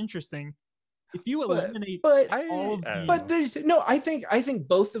most interesting. If you eliminate all of them, but there's no. I think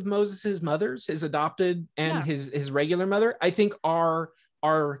both of Moses's mothers, his adopted and his regular mother, I think are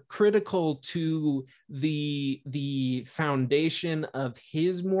critical to the foundation of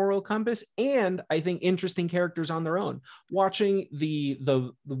his moral compass, and I think interesting characters on their own. Watching the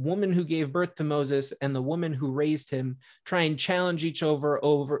woman who gave birth to Moses and the woman who raised him try and challenge each other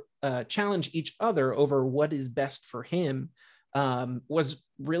over what is best for him. was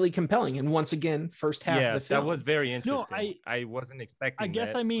really compelling. And once again, first half of the film. That was very interesting. No, I wasn't expecting. I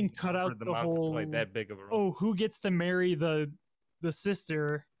guess I mean cut out the whole play that big of a role. Oh, who gets to marry the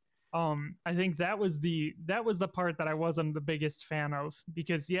sister? I think that was the part that I wasn't the biggest fan of,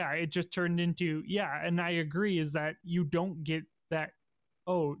 because it just turned into and I agree, is that you don't get that.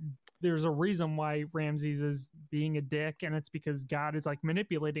 Oh, there's a reason why Ramses is being a dick, and it's because God is like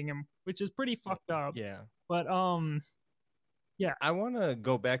manipulating him, which is pretty fucked up. Yeah. But I want to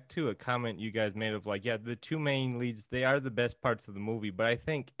go back to a comment you guys made of like, the two main leads, they are the best parts of the movie, but I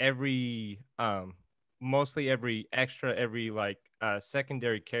think mostly every extra, every like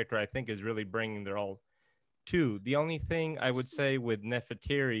secondary character, I think is really bringing their all to. The only thing I would say with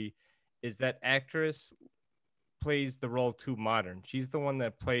Nefertiti is that actress plays the role too modern. She's the one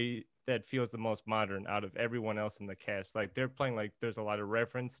that feels the most modern out of everyone else in the cast. Like they're playing like there's a lot of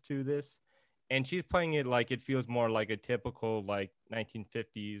reference to this, and she's playing it like it feels more like a typical like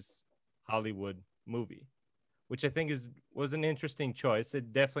 1950s Hollywood movie, which I think was an interesting choice.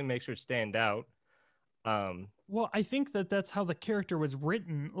 It definitely makes her stand out. Well, I think that's how the character was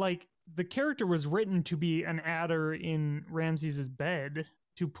written. Like the character was written to be an adder in Ramses's bed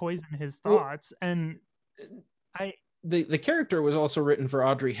to poison his thoughts, and the character was also written for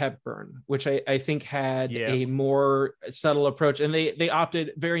Audrey Hepburn, which I think had a more subtle approach, and they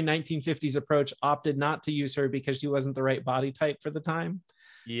opted, very 1950s approach, opted not to use her because she wasn't the right body type for the time.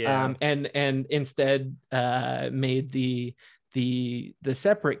 And instead made the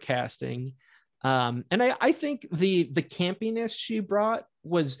separate casting. And I think the campiness she brought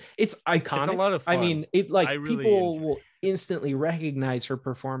it's iconic. It's a lot of fun. I mean, people will instantly recognize her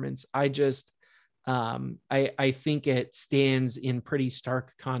performance. I just I think it stands in pretty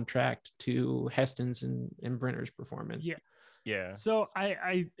stark contrast to Heston's and Brenner's performance. Yeah. So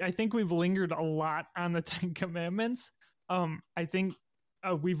I think we've lingered a lot on the Ten Commandments. I think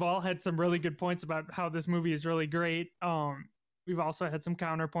we've all had some really good points about how this movie is really great. We've also had some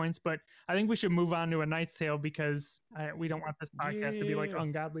counterpoints, but I think we should move on to A Knight's Tale, because we don't want this podcast to be like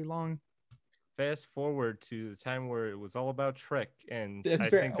ungodly long. Fast forward to the time where it was all about Shrek, and I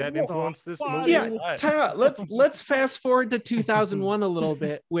think that influenced this movie. Time out. Let's fast forward to 2001 a little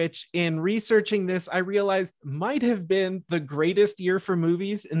bit, which in researching this, I realized might have been the greatest year for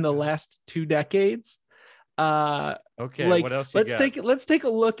movies in the last 2 decades. Okay, what else? Let's take a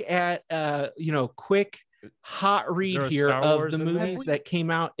look at quick hot read here of the movies that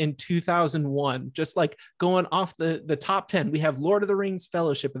came out in 2001, just like going off the top 10. We have Lord of the Rings,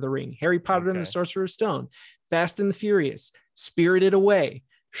 Fellowship of the Ring, Harry Potter and the Sorcerer's Stone, Fast and the Furious, Spirited Away,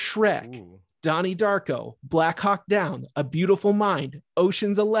 Shrek, Donnie Darko, Black Hawk Down, A Beautiful Mind,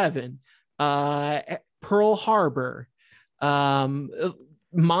 Ocean's 11, Pearl Harbor,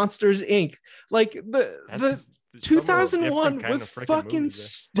 Monsters Inc. Like the 2001 was fucking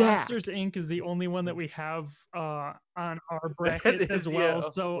stacked. Monsters Inc. is the only one that we have on our bracket as well.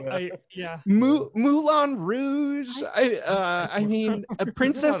 Moulin Rouge. I mean,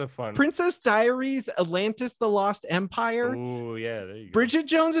 Princess Diaries, Atlantis: The Lost Empire. Oh yeah, there you go. Bridget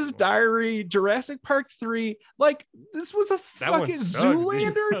Jones's Diary, Jurassic Park 3. Like this was a fucking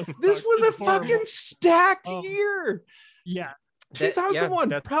Zoolander. This was a fucking stacked year. Yeah.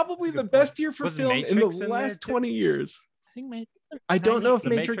 2001, probably the best year for film in the last 20 years. I think Matrix. I don't know if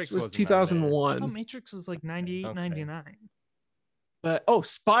Matrix was 2001. Oh, Matrix was like 98, 99. But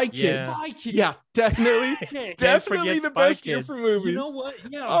Spy Kids. Yeah, definitely. Definitely the best year for movies. You know what?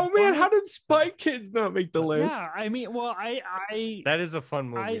 Yeah. Oh man, how did Spy Kids not make the list? Yeah, I mean, well, that is a fun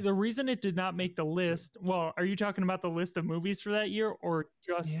movie. The reason it did not make the list, well, are you talking about the list of movies for that year, or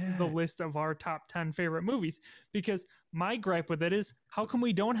just the list of our top 10 favorite movies? Because my gripe with it is, how come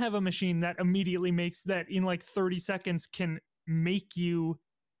we don't have a machine that immediately makes that in like 30 seconds can make you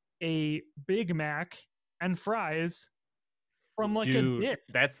a Big Mac and fries from like a dish?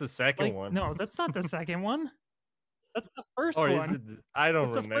 That's the second one. No, that's not the second one. That's the first one. I don't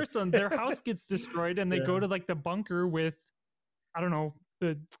remember. The first one. Their house gets destroyed, and they go to like the bunker with, I don't know,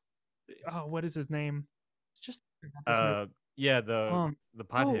 what is his name? It's just the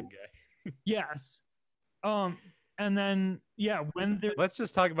pothead guy. Yes. And then when they're let's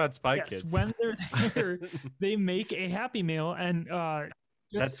just talk about Spy Kids. When they're there, they make a Happy Meal, and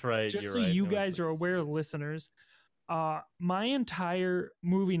that's right. Just so you guys are aware, listeners. My entire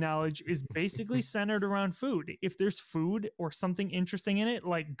movie knowledge is basically centered around food. If there's food or something interesting in it,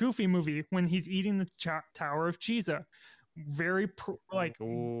 like Goofy movie when he's eating the Tower of Cheesa,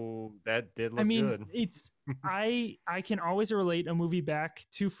 that did look good. It's I can always relate a movie back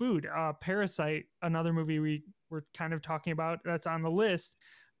to food. Parasite, another movie we were kind of talking about that's on the list.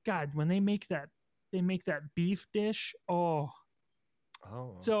 God, when they make that beef dish,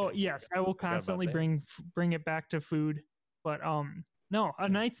 Oh, so yes, I will constantly bring it back to food, but no, A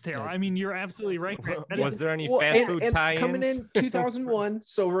Knight's Tale. I mean, you're absolutely right. Was there any fast food tie-ins? Coming in 2001?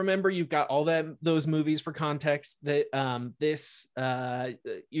 So remember, you've got all those movies for context. That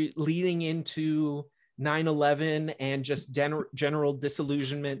leading into 9/11 and just general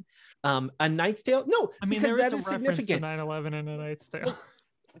disillusionment. A Knight's Tale? No, I mean, because that is significant. 9/11 and A Knight's Tale.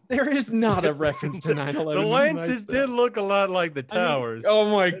 There is not a reference to 9/11. The lenses did look a lot like the towers.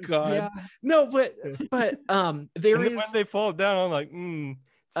 Oh my god! Yeah. No, but there is. When they fall down, I'm like,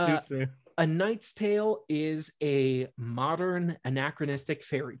 A Knight's Tale is a modern anachronistic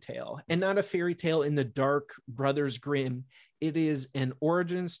fairy tale, and not a fairy tale in the dark Brothers Grimm. It is an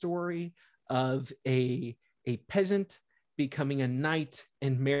origin story of a peasant becoming a knight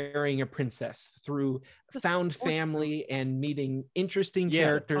and marrying a princess through found family and meeting interesting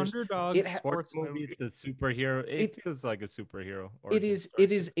characters. Sports movie. It's a superhero. It feels like a superhero. It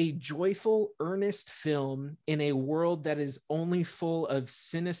is a joyful, earnest film in a world that is only full of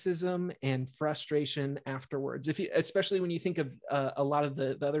cynicism and frustration afterwards. Especially when you think of a lot of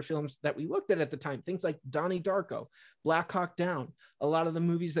the other films that we looked at the time, things like Donnie Darko, Black Hawk Down, a lot of the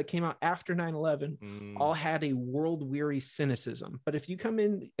movies that came out after 9/11 all had a world-weary cynicism. But if you come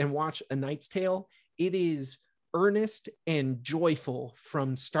in and watch A Knight's Tale, it is earnest and joyful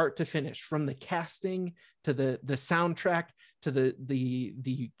from start to finish, from the casting to the soundtrack to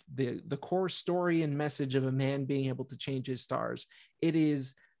the core story and message of a man being able to change his stars. It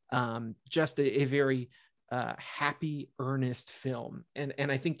is just a very happy, earnest film, and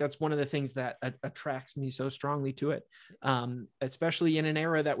I think that's one of the things that attracts me so strongly to it, especially in an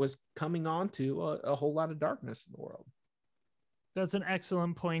era that was coming on to a whole lot of darkness in the world. That's an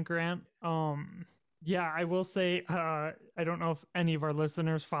excellent point, Grant. Yeah, I will say, I don't know if any of our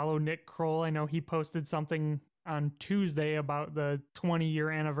listeners follow Nick Kroll. I know he posted something on Tuesday about the 20-year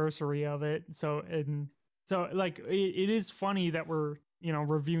anniversary of it. So like, it is funny that we're,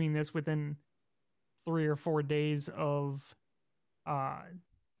 reviewing this within 3 or 4 days of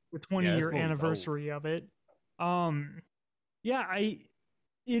the 20-year anniversary of it.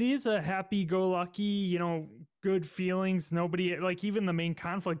 It is a happy-go-lucky, good feelings. Nobody, like, even the main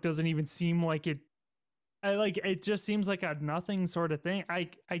conflict doesn't even seem like it. It just seems like a nothing sort of thing. A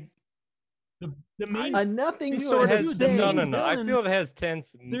nothing sort of thing. No. I feel it has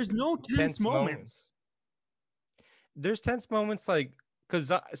tense. There's no tense moments. There's tense moments, like,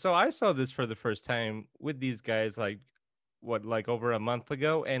 so I saw this for the first time with these guys, like over a month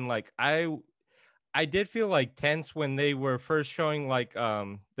ago, and like I did feel like tense when they were first showing like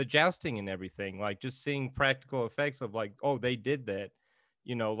the jousting and everything, like just seeing practical effects of like, oh, they did that,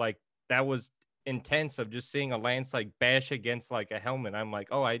 like that was intense, of just seeing a lance like bash against like a helmet. I'm like,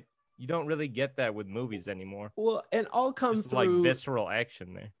 oh, you don't really get that with movies anymore. Well, and I'll come just through like visceral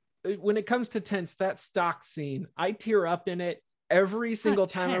action there. When it comes to tense, that stock scene, I tear up in it every single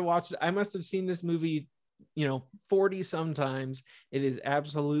time I watch it. I must have seen this movie 40 sometimes. It is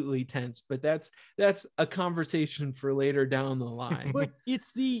absolutely tense, but that's a conversation for later down the line. But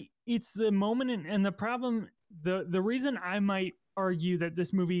it's the moment, and the problem, the reason I might argue that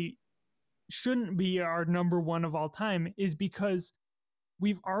this movie shouldn't be our number one of all time is because we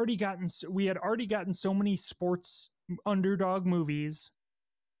had already gotten so many sports underdog movies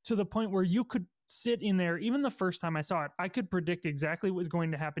to the point where you could sit in there. Even the first time I saw it, I could predict exactly what was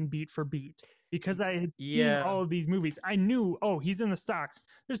going to happen beat for beat, because I had seen all of these movies. I knew, oh, he's in the stocks.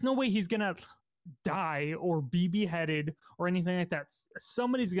 There's no way he's gonna die or be beheaded or anything like that.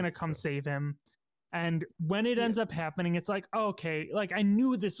 Somebody's gonna come save him. And when it ends up happening, it's like, oh, okay, like I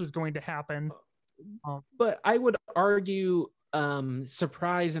knew this was going to happen. But I would argue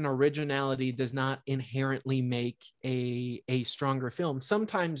surprise and originality does not inherently make a stronger film.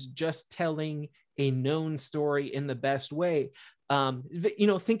 Sometimes just telling a known story in the best way.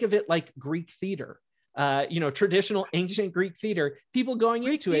 Think of it like Greek theater. Traditional ancient Greek theater, people going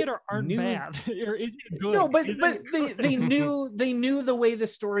Greek into theater aren't bad. No, but they knew the way the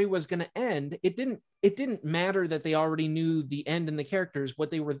story was going to end. It didn't matter that they already knew the end and the characters.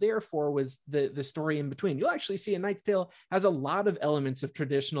 What they were there for was the story in between. You'll actually see A Knight's Tale has a lot of elements of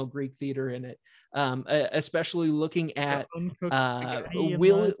traditional Greek theater in it, especially looking at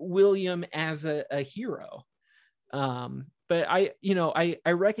William as a hero. But I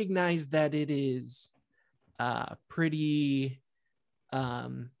recognize that it is pretty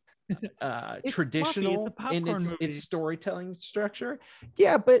traditional in its storytelling structure.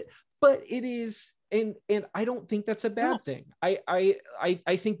 Yeah, but it is, and I don't think that's a bad thing.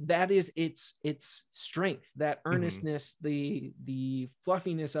 I think that is its strength. That earnestness, the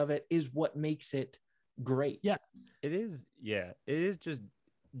fluffiness of it is what makes it great. Yeah, it is. Yeah, it is just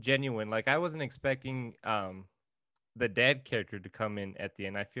genuine. Like I wasn't expecting the dad character to come in at the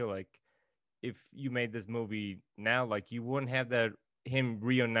end. I feel like if you made this movie now, like you wouldn't have that him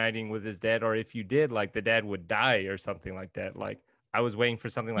reuniting with his dad, or if you did, like the dad would die or something like that. Like I was waiting for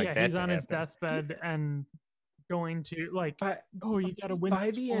something like that. Yeah, he's on his deathbed and going to like, oh, you gotta win.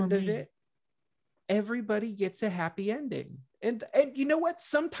 By the end of it, everybody gets a happy ending, and you know what?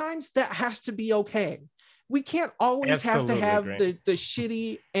 Sometimes that has to be okay. We can't always have to have the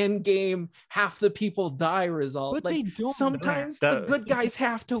shitty end game, half the people die result. But like sometimes the good guys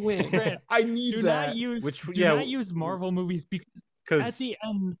have to win. I need that. Do not use Marvel movies because at the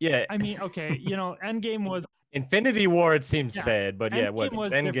end, I mean, okay, you know, Endgame was Infinity War. It seems sad, but yeah, what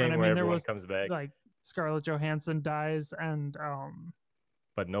Endgame where everyone comes back, like Scarlett Johansson dies, and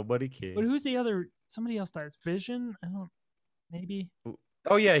but nobody cares. But who's the other? Somebody else dies. Vision? I don't. Maybe.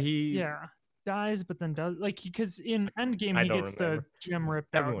 Oh yeah, dies, but then does because in Endgame he gets the gem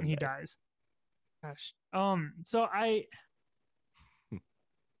ripped out and he dies. Gosh. So I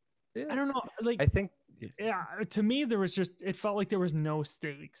don't know. Like I think to me there was just it felt like there was no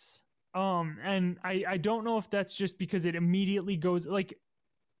stakes. And I don't know if that's just because it immediately goes like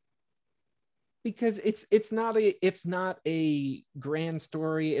because it's not a grand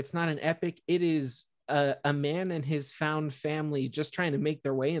story. It's not an epic. It is a man and his found family just trying to make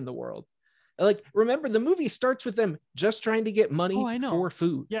their way in the world. Like, remember, the movie starts with them just trying to get money for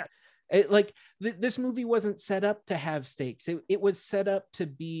food. Yeah. This movie wasn't set up to have stakes. It was set up to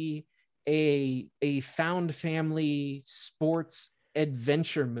be a found family sports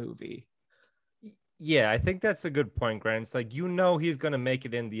adventure movie. Yeah, I think that's a good point, Grant. It's like, you know, he's going to make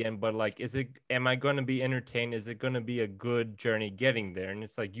it in the end, but like, am I going to be entertained? Is it going to be a good journey getting there? And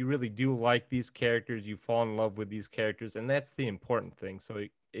it's like, you really do like these characters. You fall in love with these characters. And that's the important thing. So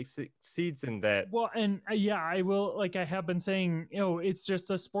it succeeds in that. Well, and I will, like I have been saying, you know, it's just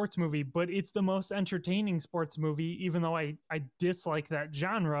a sports movie, but it's the most entertaining sports movie, even though I dislike that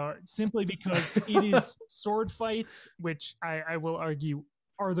genre simply because it is sword fights, which I will argue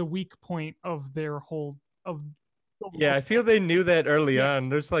are the weak point of their whole I feel they knew that early on.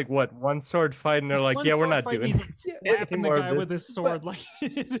 There's like one sword fight, and they're like, we're not doing slapping the guy with his sword. Like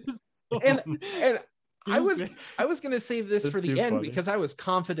it is so and I was gonna save this for the end because I was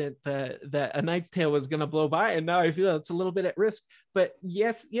confident that A Knight's Tale was gonna blow by, and now I feel it's a little bit at risk. But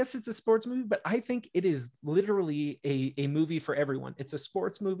yes, it's a sports movie, but I think it is literally a movie for everyone. It's a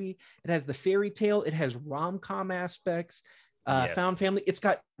sports movie. It has the fairy tale. It has rom-com aspects. Found family. It's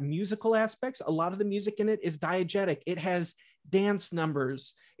got musical aspects. A lot of the music in it is diegetic. It has dance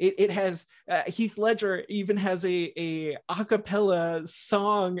numbers. It has Heath Ledger even has a cappella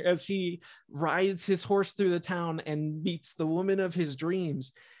song as he rides his horse through the town and meets the woman of his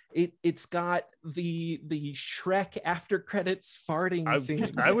dreams. It's got the Shrek after credits farting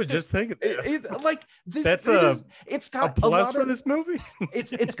scene. I was just thinking like this. It's got a plus for this movie.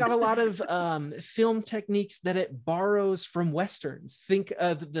 it's got a lot of film techniques that it borrows from westerns. Think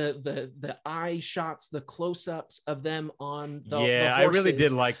of the eye shots, the close-ups of them on the horses, I really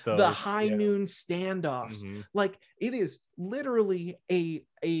did like those. The high noon standoffs. Mm-hmm. Like it is literally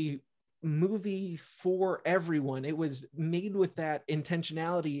a movie for everyone. It was made with that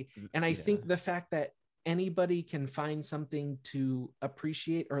intentionality, and I think the fact that anybody can find something to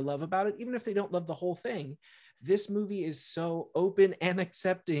appreciate or love about it, even if they don't love the whole thing, this movie is so open and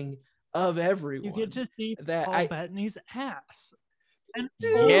accepting of everyone. You get to see that Paul Bettany's ass, and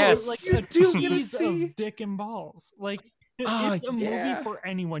like you do get to see of dick and balls. Like it's a movie for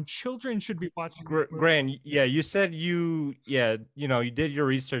anyone. Children should be watching. Grant, you said you did your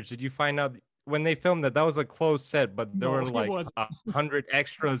research. Did you find out when they filmed that was a closed set, but there were like 100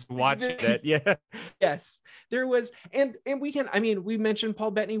 extras watching that? Yeah. Yes, there was, and we mentioned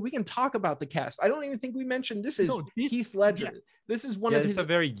Paul Bettany. We can talk about the cast. I don't even think we mentioned this is Heath Ledger. Yes. This is one of his. It's a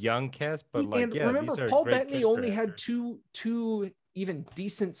very young cast, but remember, Paul Bettany only had two even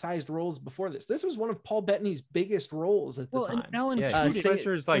decent sized roles before this. This was one of Paul Bettany's biggest roles at the time. Heath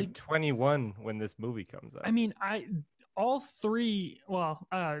Ledger's like 21 when this movie comes out. I mean, all three. Well,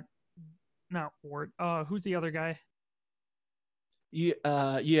 not Ward. Who's the other guy? You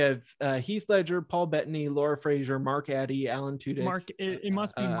have Heath Ledger, Paul Bettany, Laura Fraser, Mark Addy, Alan Tudyk. It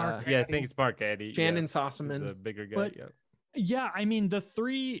must be Mark. I think it's Mark Addy. Shannon Sossamon, the bigger guy. But, I mean, the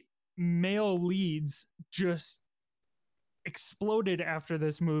three male leads just exploded after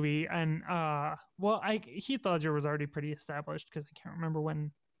this movie, and Heath Ledger was already pretty established because I can't remember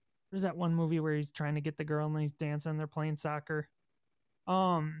when. There's that one movie where he's trying to get the girl and he's dancing. They're playing soccer.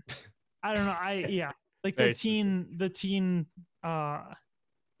 I don't know. Like the teen. The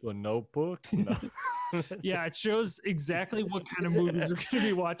Notebook. No. Yeah, it shows exactly what kind of movies we're going to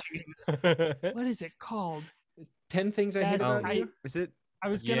be watching. What is it called? 10 Things I Hate About You? Is it? I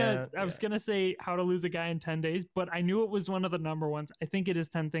was gonna say How to Lose a Guy in 10 Days, but I knew it was one of the number ones. I think it is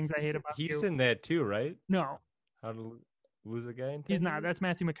 10 Things I Hate About You. He's in that too, right? No. How to Lose a Guy in 10 He's not. That's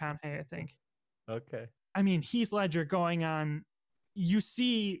Matthew McConaughey, I think. Okay. I mean, Heath Ledger going on. You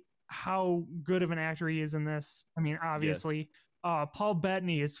see how good of an actor he is in this. I mean, obviously, yes. Paul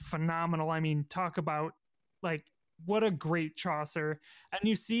Bettany is phenomenal. I mean, talk about like what a great Chaucer. And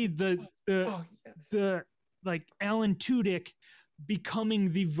you see the like Alan Tudyk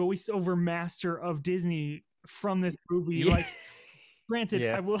becoming the voiceover master of Disney from this movie. Yeah. Like, granted,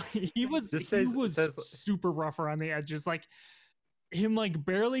 he was super rough around the edges. Like him, like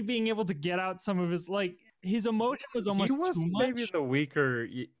barely being able to get out some of his like his emotion was almost he was too maybe much. The weaker,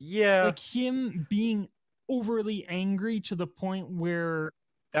 yeah. Like him being overly angry to the point where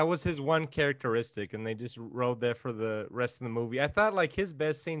that was his one characteristic, and they just wrote that for the rest of the movie. I thought like his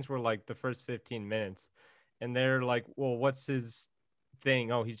best scenes were like the first 15 minutes. And they're like, well, what's his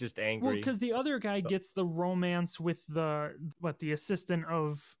thing? Oh, he's just angry. Well, because the other guy gets the romance with the assistant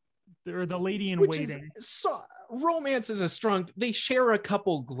of or the lady in waiting. Romance is a strong. They share a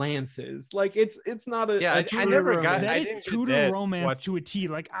couple glances. Like it's not a. Yeah, I never got that. Is Tudor romance to a T.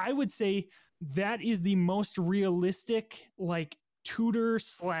 Like I would say that is the most realistic, like Tudor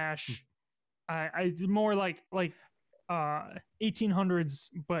slash. I more like 1800s,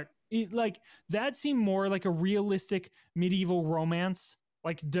 but. Like that seemed more like a realistic medieval romance,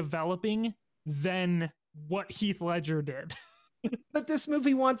 like developing than what Heath Ledger did. But this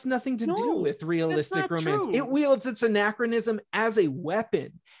movie wants nothing to do with realistic romance. True. It wields its anachronism as a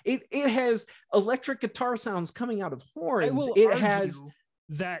weapon. It has electric guitar sounds coming out of horns. It has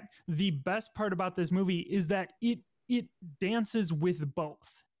that the best part about this movie is that it dances with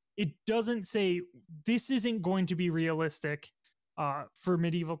both. It doesn't say this isn't going to be realistic. For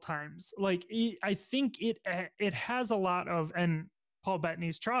medieval times, like I think it has a lot of, and Paul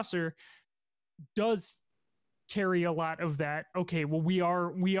Bettany's Chaucer does carry a lot of that. Okay, well we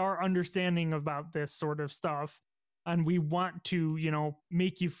are understanding about this sort of stuff, and we want to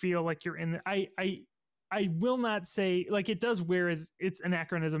make you feel like you're in. I will not say like it does wear its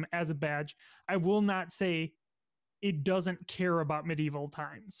anachronism as a badge. I will not say it doesn't care about medieval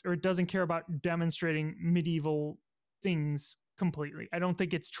times or it doesn't care about demonstrating medieval things. Completely. I don't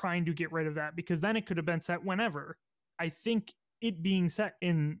think it's trying to get rid of that because then it could have been set whenever. I think it being set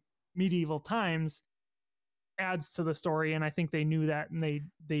in medieval times adds to the story, and I think they knew that and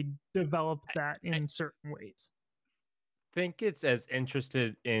they developed that in certain ways. I think it's as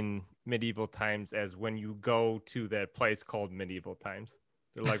interested in medieval times as when you go to that place called Medieval Times.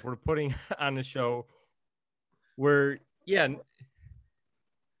 They're like, we're putting on a show where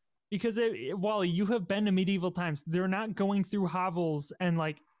because Wally, you have been to medieval times. They're not going through hovels and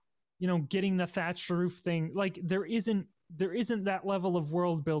like, getting the thatched roof thing. Like there isn't that level of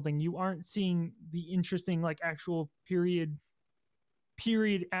world building. You aren't seeing the interesting like actual period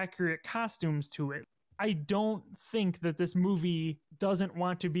accurate costumes to it. I don't think that this movie doesn't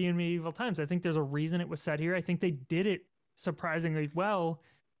want to be in medieval times. I think there's a reason it was set here. I think they did it surprisingly well,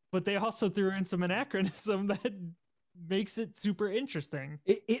 but they also threw in some anachronism that makes it super interesting.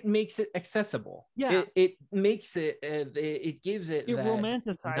 It makes it accessible. Yeah, it makes it. It gives it. It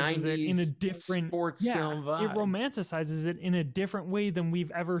romanticizes it in a different sports film vibe. It romanticizes it in a different way than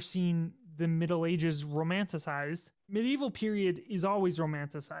we've ever seen the Middle Ages romanticized. Medieval period is always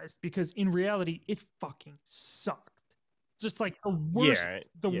romanticized because in reality, it fucking sucked. Just like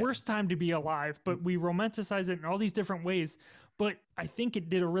the worst time to be alive. But we romanticize it in all these different ways. But I think it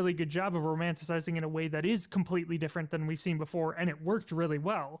did a really good job of romanticizing in a way that is completely different than we've seen before, and it worked really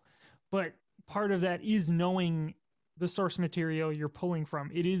well. But part of that is knowing the source material you're pulling from.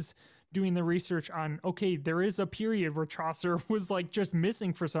 It is doing the research on, okay, there is a period where Chaucer was like just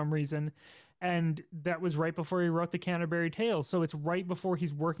missing for some reason, and that was right before he wrote the Canterbury Tales. So it's right before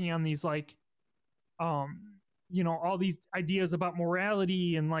he's working on these like, all these ideas about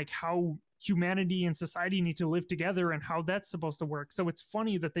morality and like how humanity and society need to live together and how that's supposed to work. So it's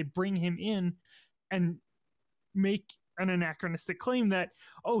funny that they bring him in and make an anachronistic claim that,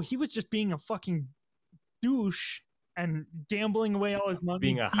 oh, he was just being a fucking douche and gambling away all his money,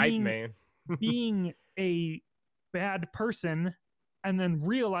 being a hype man, being a bad person, and then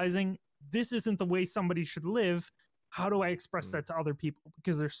realizing this isn't the way somebody should live. How do I express that to other people?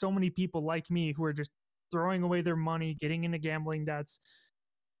 Because there's so many people like me who are just throwing away their money, getting into gambling debts,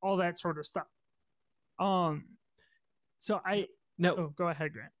 all that sort of stuff. Go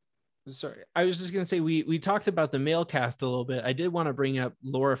ahead, Grant. Sorry, I was just gonna say we talked about the male cast a little bit. I did want to bring up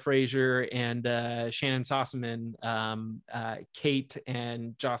Laura Fraser and Shannon Sossamon, Kate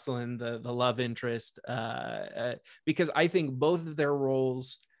and Jocelyn, the love interest, because I think both of their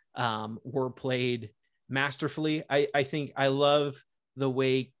roles were played masterfully. I think I love the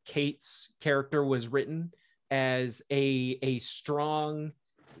way Kate's character was written as a strong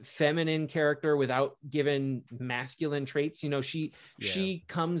feminine character without given masculine traits. You know, she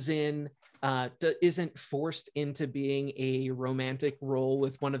comes in, isn't forced into being a romantic role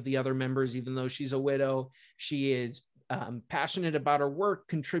with one of the other members, even though she's a widow. She is passionate about her work,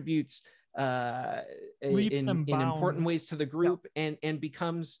 contributes in important ways to the group, and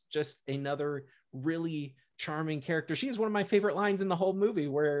becomes just another really charming character. She is one of my favorite lines in the whole movie,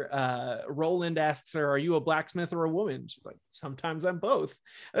 where Roland asks her, "Are you a blacksmith or a woman?" She's like, "Sometimes I'm both."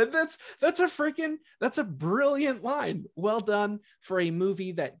 That's a brilliant line. Well done for a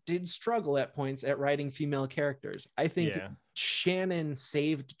movie that did struggle at points at writing female characters. I think Shannon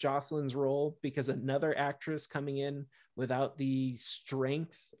saved Jocelyn's role, because another actress coming in without the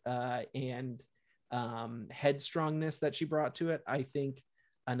strength and headstrongness that she brought to it, I think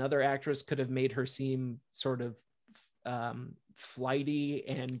another actress could have made her seem sort of flighty,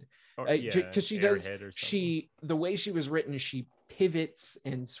 and because the way she was written, she pivots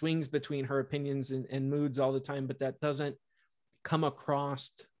and swings between her opinions and moods all the time, but that doesn't come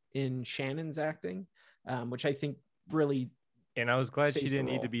across in Shannon's acting, which I think really. And I was glad she didn't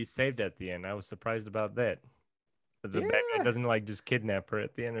need to be saved at the end. I was surprised about that. The bad guy doesn't like just kidnap her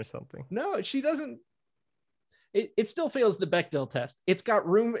at the end or something. No, she doesn't. It still fails the Bechdel test. It's got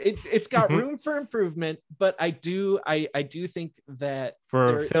room. It's got room for improvement, but I do think that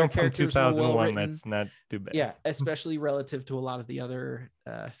for a film from 2001, that's not too bad. Yeah, especially relative to a lot of the other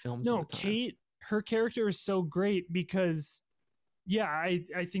films. No, Kate, her character is so great because,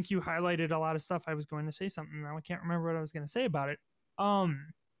 I think you highlighted a lot of stuff. I was going to say something now. I can't remember what I was going to say about it.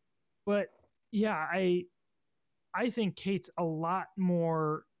 But yeah, I think Kate's a lot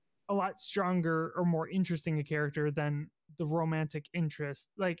stronger or more interesting a character than the romantic interest.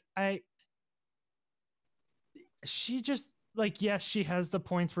 Like she just like, yes, she has the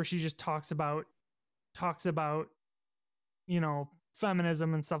points where she just talks about,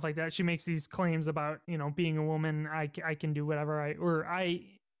 feminism and stuff like that. She makes these claims about, being a woman, I can do whatever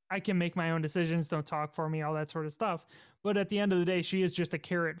I can make my own decisions. Don't talk for me, all that sort of stuff. But at the end of the day, she is just a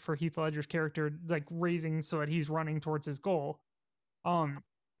carrot for Heath Ledger's character, like raising so that he's running towards his goal. No,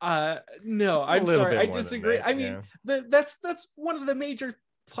 I'm sorry, I disagree. I mean, that's one of the major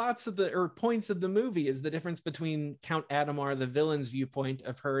points of the movie, is the difference between Count Adamar, the villain's viewpoint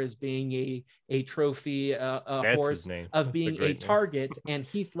of her as being a trophy, a horse, of being a target, and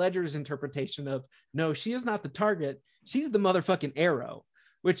Heath Ledger's interpretation of, no, she is not the target, she's the motherfucking arrow,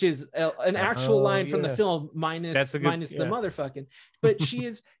 which is an actual line from the film, minus the motherfucking. But she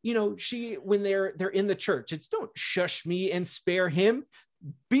is, when they're in the church, it's don't shush me and spare him,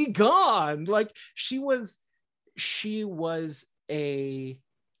 be gone. Like she was a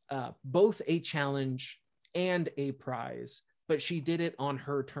both a challenge and a prize, but she did it on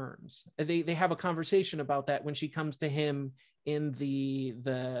her terms. They have a conversation about that when she comes to him in the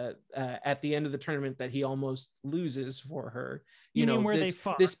at the end of the tournament that he almost loses for her. They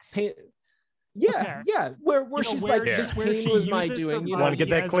fuck? This pain. Yeah, where she's like, this pain was my doing. You want to get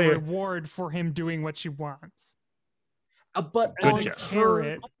that clear. A reward for him doing what she wants. But on her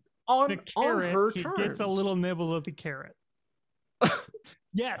terms, he gets a little nibble of the carrot.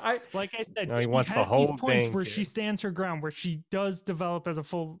 Yes, like I said, he wants the whole points thing where she stands her ground, where she does develop as a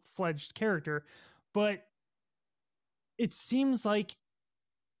full-fledged character, but it seems like,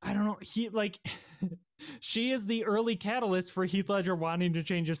 I don't know, she is the early catalyst for Heath Ledger wanting to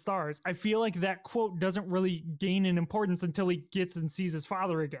change his stars. I feel like that quote doesn't really gain in importance until he gets and sees his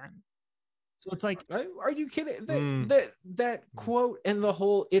father again. So it's like, are you kidding? That quote and the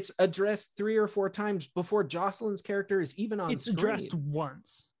whole, it's addressed 3 or 4 times before Jocelyn's character is even on screen. It's addressed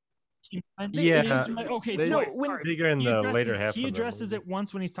once. Okay. Bigger in the later half. He addresses it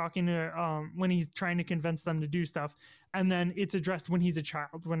once when he's talking to, when he's trying to convince them to do stuff, and then it's addressed when he's a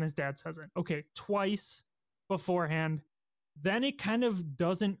child, when his dad says it. Okay, twice beforehand. Then it kind of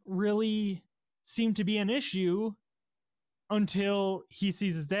doesn't really seem to be an issue until he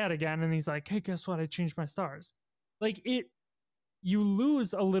sees his dad again and he's like, hey, guess what? I changed my stars. Like you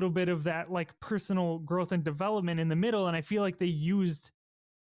lose a little bit of that like personal growth and development in the middle. And I feel like they used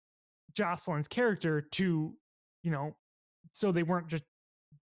Jocelyn's character to, so they weren't just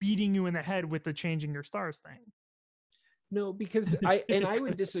beating you in the head with the changing your stars thing. No, because I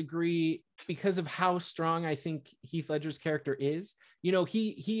would disagree because of how strong I think Heath Ledger's character is. You know,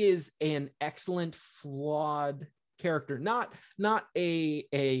 he is an excellent, flawed character, not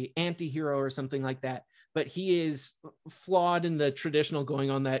a anti-hero or something like that, but he is flawed in the traditional, going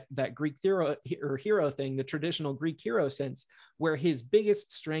on that Greek hero thing, the traditional Greek hero sense, where his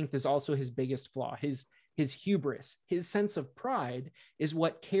biggest strength is also his biggest flaw. His hubris, his sense of pride is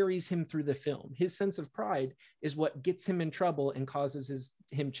what carries him through the film. His sense of pride is what gets him in trouble and causes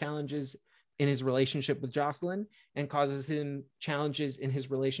him challenges in his relationship with Jocelyn and causes him challenges in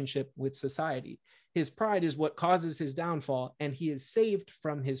his relationship with society. His pride is what causes his downfall, and he is saved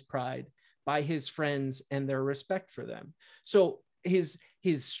from his pride by his friends and their respect for them. So his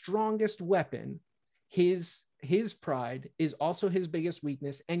strongest weapon, his pride, is also his biggest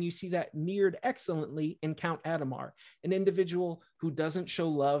weakness, and you see that mirrored excellently in Count Adhemar, an individual who doesn't show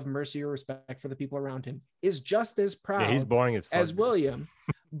love, mercy, or respect for the people around him, is just as proud he's boring as William,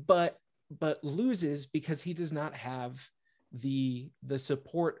 but loses because he does not have the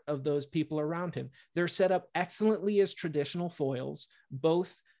support of those people around him. They're set up excellently as traditional foils,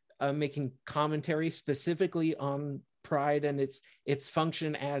 both making commentary specifically on pride and its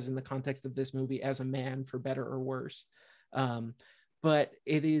function as, in the context of this movie, as a man, for better or worse. But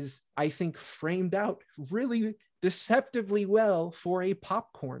it is, I think, framed out really deceptively well for a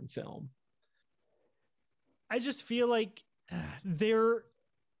popcorn film. I just feel like the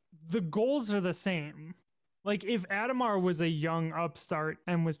goals are the same. Like, if Adhemar was a young upstart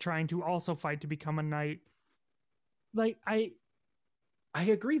and was trying to also fight to become a knight, like, I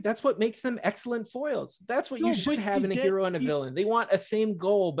agree. That's what makes them excellent foils. That's what you should have in a hero and a villain. They want a same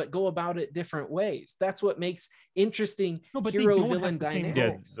goal, but go about it different ways. That's what makes interesting hero-villain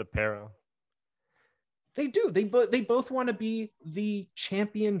dynamics. Yeah, the para. They do. They both want to be the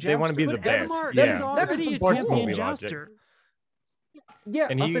champion jouster. They want to be the best. That is the champion jouster. Yeah,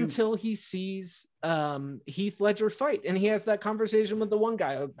 up until he sees Heath Ledger fight, and he has that conversation with the one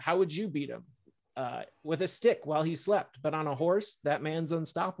guy. How would you beat him? With a stick while he slept, but on a horse, that man's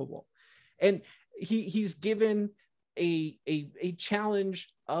unstoppable. And he's given a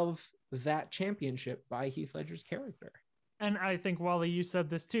challenge of that championship by Heath Ledger's character. And I think, Wally, you said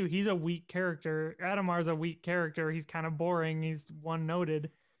this too. He's a weak character. Adhemar's a weak character. He's kind of boring. He's one-noted.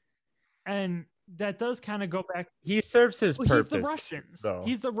 And that does kind of go back. He serves his purpose. He's the Russians. Though.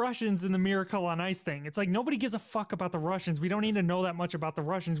 He's the Russians in the Miracle on Ice thing. It's like, nobody gives a fuck about the Russians. We don't need to know that much about the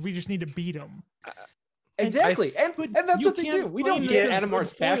Russians. We just need to beat them. Exactly. And that's what they do. We don't need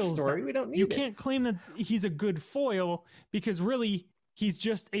Adhemar's backstory. We don't need it. You can't claim that he's a good foil, because really he's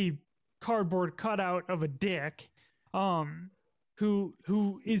just a cardboard cutout of a dick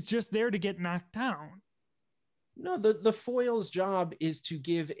who is just there to get knocked down. No, the foil's job is to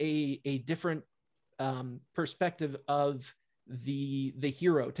give a different perspective of the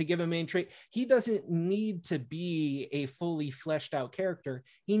hero, to give a main trait. He doesn't need to be a fully fleshed out character.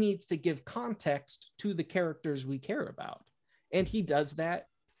 He needs to give context to the characters we care about, and he does that,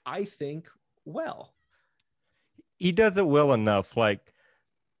 I think, well. He does it well enough. Like,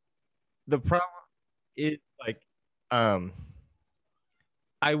 the problem is, like,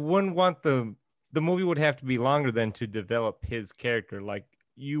 I wouldn't want the movie would have to be longer than to develop his character. Like,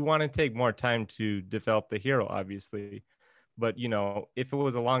 you want to take more time to develop the hero, obviously. But, you know, if it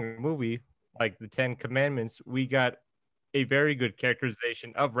was a longer movie, like the 10 Commandments, we got a very good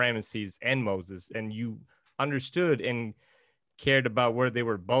characterization of Ramesses and Moses, and you understood and cared about where they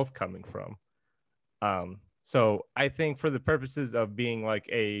were both coming from. So I think for the purposes of being like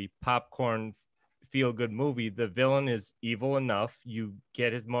a popcorn feel-good movie, the villain is evil enough. You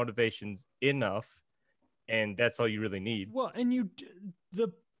get his motivations enough, and that's all you really need. Well, and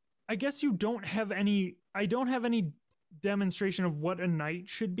I guess you don't have any. I don't have any demonstration of what a knight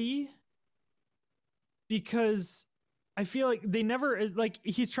should be, because I feel like they never is like,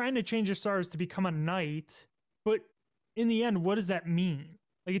 he's trying to change the stars to become a knight, but in the end, what does that mean?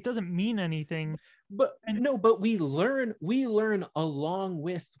 Like, it doesn't mean anything. But we learn along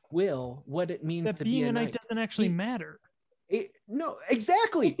with Will what it means that to being be a knight doesn't actually matter. No,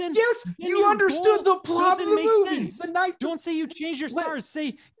 exactly. Yes, you understood the plot of the movie. The knight. Don't say you change your stars.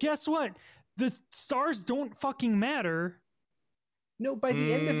 Say, guess what? The stars don't fucking matter. No, by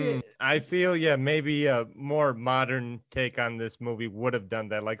the end of it, I feel, maybe a more modern take on this movie would have done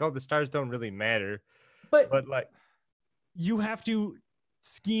that. Like, oh, the stars don't really matter. But like, you have to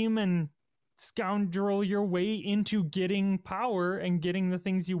scheme and scoundrel your way into getting power and getting the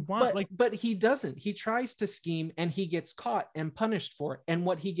things you want. But he doesn't. He tries to scheme and he gets caught and punished for it. And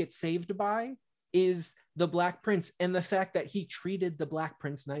what he gets saved by is the Black Prince and the fact that he treated the Black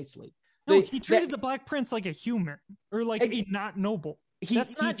Prince nicely. he treated the Black Prince like a human, or like a not noble. He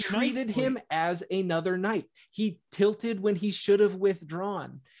treated him as another knight. He tilted when he should have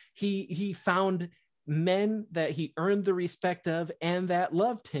withdrawn. He found men that he earned the respect of and that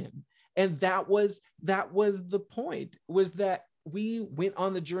loved him. And that was the point, was that we went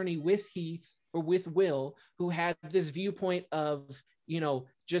on the journey with Heath, or with Will, who had this viewpoint of,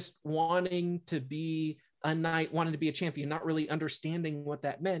 just wanting to be a knight, wanting to be a champion, not really understanding what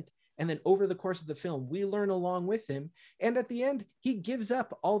that meant. And then over the course of the film, we learn along with him. And at the end, he gives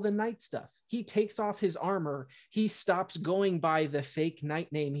up all the knight stuff. He takes off his armor. He stops going by the fake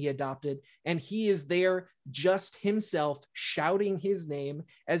knight name he adopted. And he is there just himself, shouting his name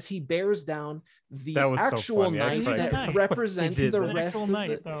as he bears down the actual knight that represents the rest of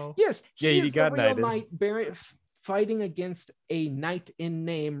the... Yes, he is the real knight fighting against a knight in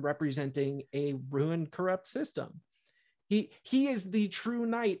name representing a ruined, corrupt system. He is the true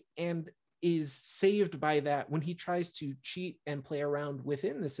knight and is saved by that. When he tries to cheat and play around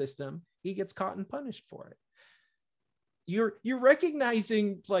within the system, he gets caught and punished for it. You're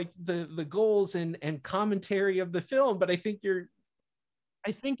recognizing like the goals and commentary of the film, but I think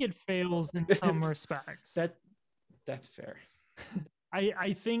it fails in some respects. That's fair.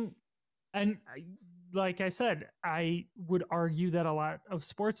 I think, and like I said, I would argue that a lot of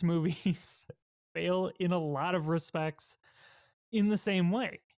sports movies fail in a lot of respects in the same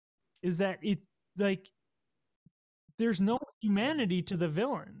way, is that it, like, there's no humanity to the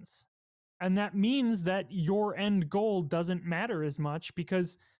villains, and that means that your end goal doesn't matter as much,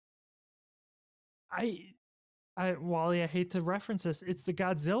 because Wally, I hate to reference this, it's the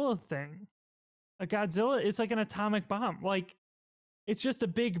Godzilla thing. A Godzilla, it's like an atomic bomb, like it's just a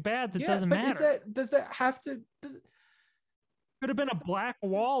big bad that doesn't matter. Does that have to could have been a black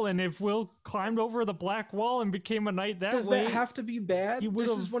wall, and if Will climbed over the black wall and became a knight that way, does that have to be bad?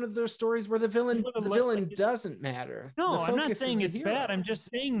 This is one of those stories where the villain doesn't matter. No, I'm not saying it's bad. I'm just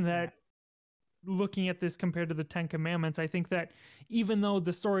saying that looking at this compared to the Ten Commandments, I think that even though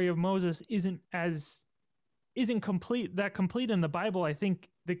the story of Moses isn't complete in the Bible, I think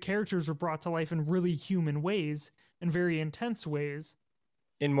the characters were brought to life in really human ways and very intense ways.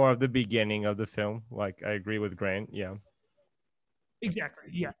 In more of the beginning of the film, like I agree with Grant, yeah. Exactly.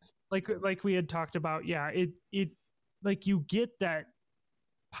 Yes. Like we had talked about. Yeah. It like you get that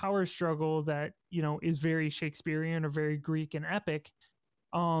power struggle that, is very Shakespearean or very Greek and epic.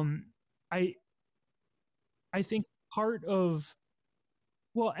 I think part of,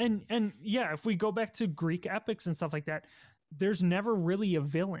 well, and yeah, if we go back to Greek epics and stuff like that, there's never really a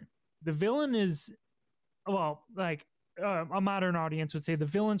villain. The villain is, well, like, a modern audience would say the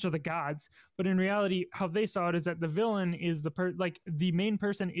villains are the gods, but in reality, how they saw it is that the villain is the main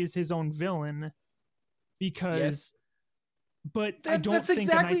person is his own villain, because, but I don't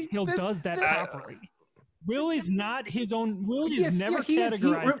think a Knight's Tale does that properly. Will is not his own. Will is never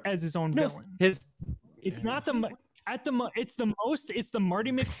categorized as his own villain. It's not the. It's the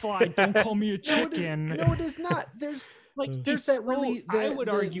Marty McFly. Don't call me a chicken. No, it is not. There's that really. I would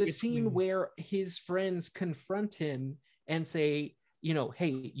argue the scene where his friends confront him and say,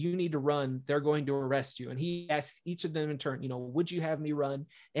 hey, you need to run. They're going to arrest you. And he asks each of them in turn, would you have me run?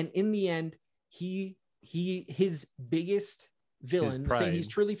 And in the end, his biggest villain, the thing he's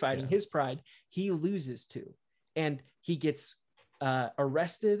truly fighting, his pride, he loses to, and he gets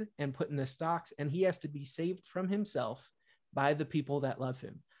arrested and put in the stocks, and he has to be saved from himself by the people that love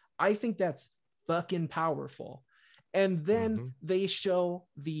him. I think that's fucking powerful. And then they show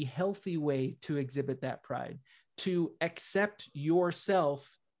the healthy way to exhibit that pride, to accept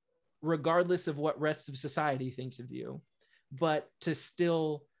yourself regardless of what rest of society thinks of you, but to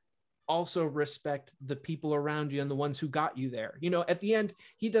still also respect the people around you and the ones who got you there. At the end,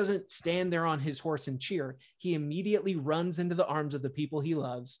 he doesn't stand there on his horse and cheer. He immediately runs into the arms of the people he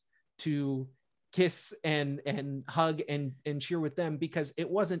loves to kiss and hug and cheer with them, because it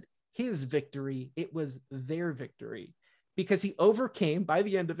wasn't his victory, it was their victory. Because he overcame, by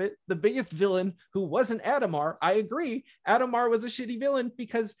the end of it, the biggest villain, who wasn't Adamar. I agree, Adamar was a shitty villain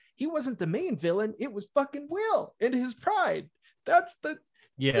because he wasn't the main villain. It was fucking Will and his pride. That's the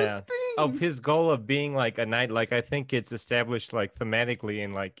of his goal of being like a knight. Like, I think it's established like thematically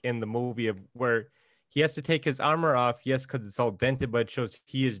and like in the movie of where he has to take his armor off, yes, because it's all dented, but it shows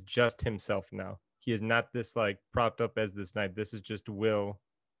he is just himself now. He is not this like propped up as this knight. This is just Will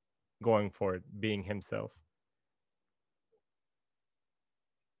going for it, being himself.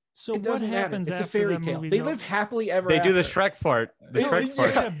 So it doesn't matter. It's a fairy tale. They live happily ever after. They do the Shrek part.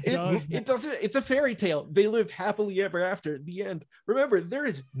 It doesn't. It's a fairy tale. They live happily ever after. The end. Remember, there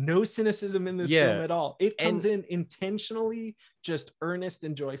is no cynicism in this film at all. It comes in intentionally just earnest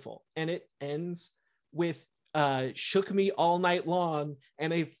and joyful, and it ends with shook me all night long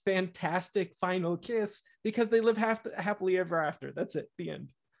and a fantastic final kiss because they live happily ever after. That's it. The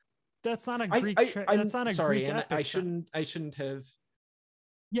end. That's not a Greek. That's not a sorry, Greek and I shouldn't have.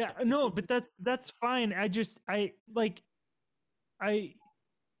 Yeah, no, but that's fine. I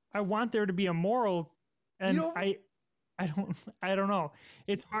want there to be a moral, and I don't know.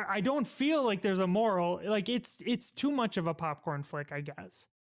 It's hard. I don't feel like there's a moral. Like it's too much of a popcorn flick, I guess.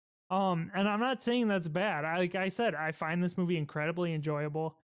 And I'm not saying that's bad. Like I said, I find this movie incredibly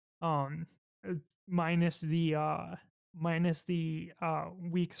enjoyable. Minus the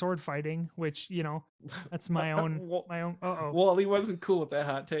weak sword fighting, which that's my own. Wally wasn't cool with that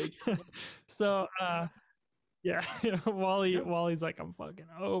hot take. So yeah, Wally's like, I'm fucking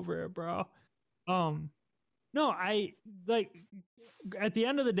over it, bro. No, I like at the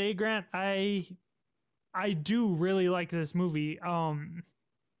end of the day, Grant, I do really like this movie.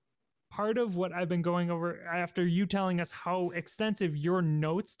 Part of what I've been going over after you telling us how extensive your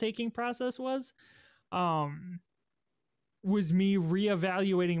notes taking process was me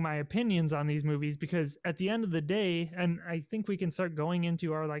reevaluating my opinions on these movies, because at the end of the day, and I think we can start going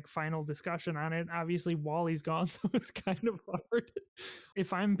into our like final discussion on it. Obviously Wally's gone, so it's kind of hard.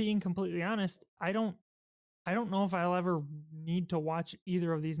 If I'm being completely honest, I don't know if I'll ever need to watch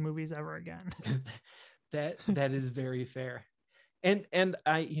either of these movies ever again. That is very fair. And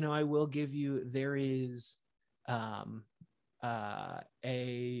I will give you, there is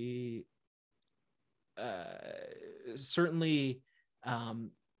certainly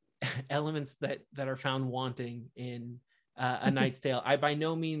elements that are found wanting in A Knight's Tale. I by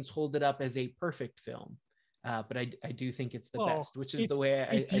no means hold it up as a perfect film, but I do think it's the best, which is the way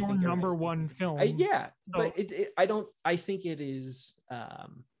I think your number one film. But I think it is.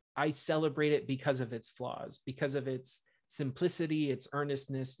 I celebrate it because of its flaws, because of its simplicity, its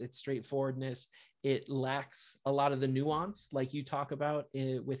earnestness, its straightforwardness. It lacks a lot of the nuance, like you talk about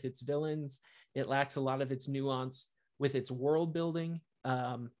with its villains. It lacks a lot of its nuance with its world building.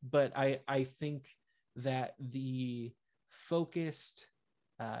 But I think that the focused,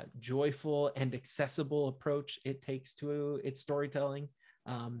 joyful, and accessible approach it takes to its storytelling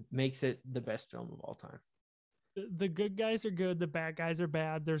makes it the best film of all time. The good guys are good, the bad guys are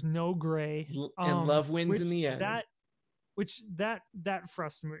bad. There's no gray, and love wins in the end. That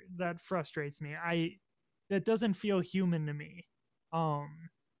frustrates me. That doesn't feel human to me.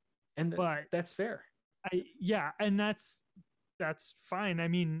 But that's fair. And that's fine. I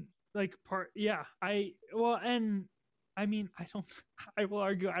mean, like I will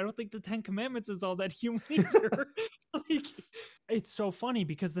argue, I don't think the 10 Commandments is all that human either. Like, it's so funny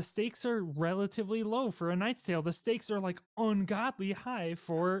because the stakes are relatively low for A Knight's Tale. The stakes are like ungodly high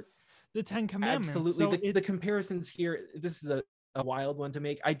for the 10 Commandments. Absolutely. So the comparisons here, this is a wild one to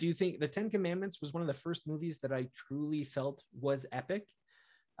make. I do think the 10 Commandments was one of the first movies that I truly felt was epic.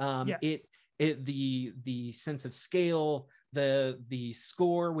 Yes. The sense of scale, the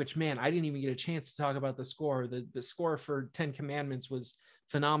score, which, man, I didn't even get a chance to talk about the score. The score for 10 Commandments was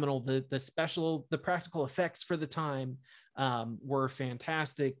phenomenal. The practical effects for the time were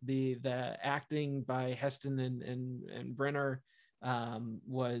fantastic. The acting by Heston and Brenner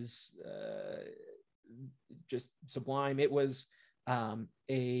was just sublime. It was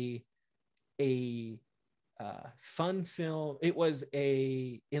a fun film. It was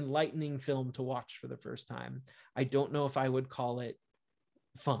a enlightening film to watch for the first time. I don't know if I would call it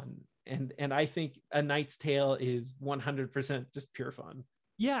fun, and I think A Knight's Tale is 100% just pure fun.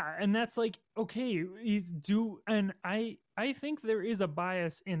 Yeah, and that's like, okay, and I think there is a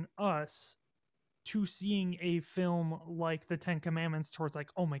bias in us to seeing a film like the 10 Commandments towards like,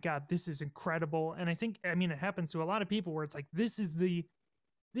 oh my God, this is incredible. And it happens to a lot of people where it's like, this is the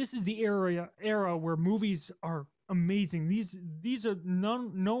era where movies are amazing. These are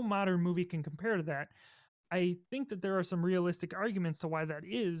no modern movie can compare to that. I think that there are some realistic arguments to why that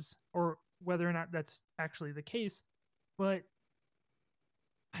is, or whether or not that's actually the case. But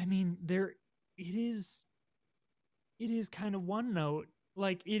I mean, it is kind of one note.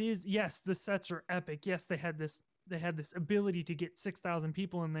 Like, it is, yes, the sets are epic. Yes, they had this ability to get 6,000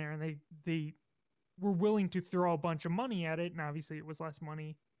 people in there, and they were willing to throw a bunch of money at it, and obviously it was less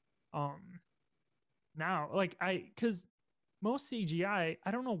money now. Like, because most CGI,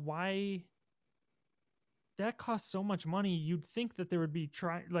 I don't know why that costs so much money. You'd think that there would be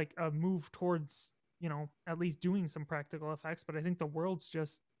a move towards, at least doing some practical effects, but I think the world's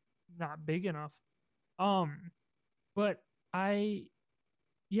just not big enough. But I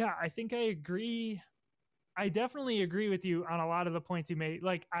think I agree. I definitely agree with you on a lot of the points you made.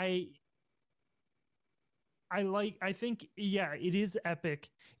 Like I think, yeah, it is epic.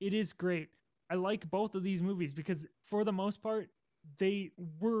 It is great. I like both of these movies because for the most part, they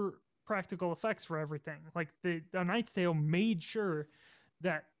were practical effects for everything. Like the Knight's Tale made sure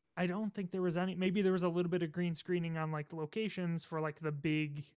that I don't think there was any, maybe there was a little bit of green screening on like locations for like the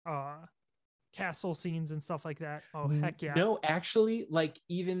big castle scenes and stuff like that. Oh heck yeah. No, actually, like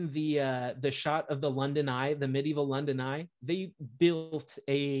even the shot of the London Eye, the medieval London Eye, they built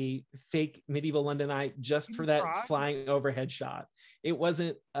a fake medieval London Eye just for that Prague? Flying overhead shot. It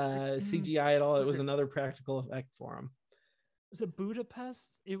wasn't CGI at all. It was another practical effect for them. Was it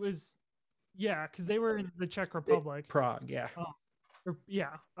Budapest? It was, yeah, because they were in the Czech Republic. Prague, yeah.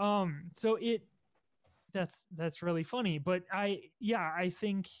 Yeah. So that's really funny. But I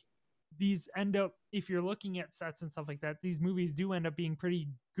think these end up, if you're looking at sets and stuff like that, these movies do end up being pretty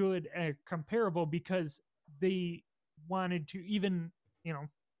good and comparable because they wanted to, even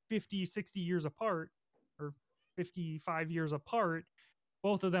 50 60 years apart or 55 years apart,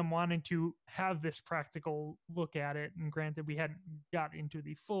 both of them wanted to have this practical look at it. And granted, we hadn't got into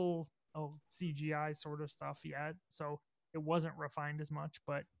the full CGI sort of stuff yet, so it wasn't refined as much.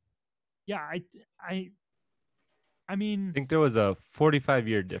 But yeah, I mean, I think there was a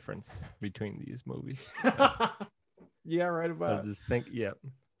 45-year difference between these movies. Yeah, right about. I just think,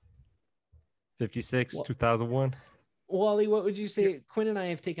 56, 2001. Wally, what would you say? Quinn and I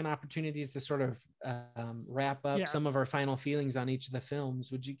have taken opportunities to sort of wrap up some of our final feelings on each of the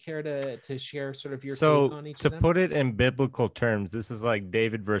films. Would you care to share sort of your take on each of them? To put it in biblical terms, this is like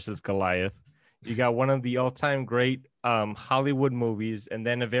David versus Goliath. You got one of the all-time great Hollywood movies, and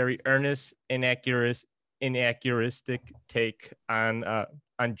then a very earnest, inaccuristic take on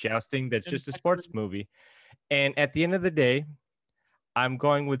jousting that's just a sports movie. And at the end of the day, I'm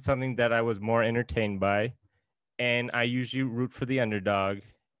going with something that I was more entertained by, and I usually root for the underdog.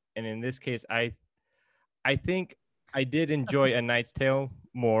 And in this case, I think I did enjoy A Knight's Tale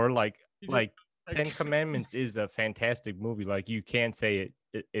more. Like Ten Commandments is a fantastic movie. Like you can't say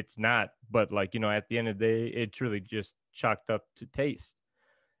it's not, but like, at the end of the day, it's really just chalked up to taste.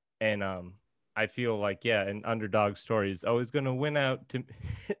 And I feel like, an underdog story is always going to win out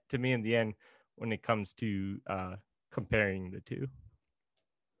to me in the end when it comes to comparing the two.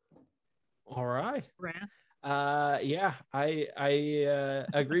 All right. I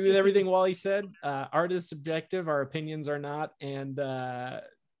agree with everything Wally said. Art is subjective. Our opinions are not. And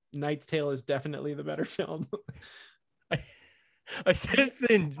Knight's Tale is definitely the better film. I said it's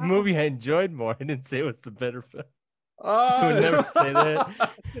the movie I enjoyed more. I didn't say it was the better film. I would never say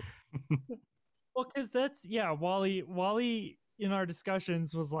that. Well, because that's, Wally in our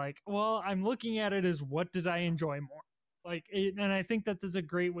discussions was like, well, I'm looking at it as what did I enjoy more? And I think that there's a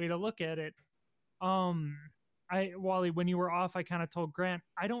great way to look at it. Wally, when you were off, I kind of told Grant,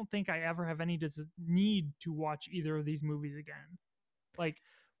 I don't think I ever have any need to watch either of these movies again.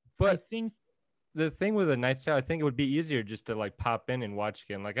 But I think the thing with A Knight's Tale, I think it would be easier just to like pop in and watch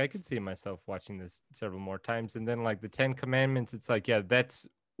again. Like I could see myself watching this several more times. And then like the 10 Commandments, it's like, that's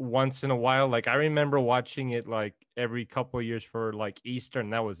once in a while. Like I remember watching it like every couple of years for like Easter,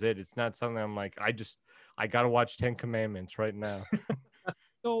 and that was it. It's not something I'm like, I gotta watch 10 Commandments right now.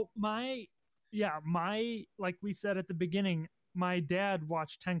 So my like we said at the beginning, my dad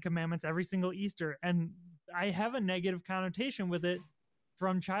watched 10 Commandments every single Easter, and I have a negative connotation with it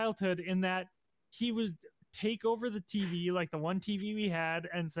from childhood in that he would take over the TV, like the one TV we had,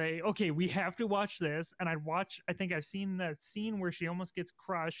 and say, okay, we have to watch this. And I'd watch, I think I've seen the scene where she almost gets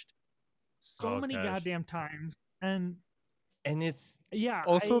crushed many goddamn times. And it's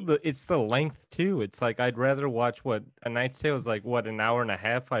also it's the length too. It's like I'd rather watch A Knight's Tale is like an hour and a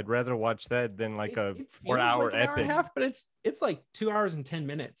half. I'd rather watch that than like a 4-hour like epic. Hour and a half, but it's like 2 hours and 10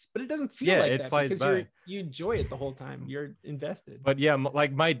 minutes. But it doesn't feel like that flies because by. You enjoy it the whole time. You're invested. But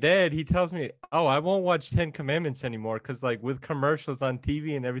like my dad, he tells me, "Oh, I won't watch 10 Commandments anymore because like with commercials on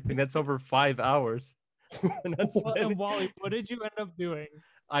TV and everything, that's over 5 hours." And Wally, what did you end up doing?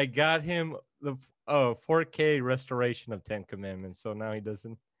 I got him the 4K restoration of 10 Commandments, so now he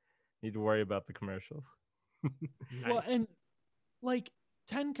doesn't need to worry about the commercials. Nice. Well, and like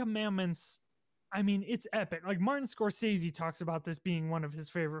 10 Commandments, I mean, it's epic. Like Martin Scorsese talks about this being one of his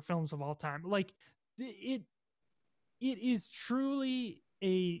favorite films of all time. Like it is truly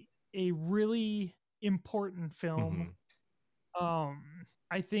a really important film. Mm-hmm.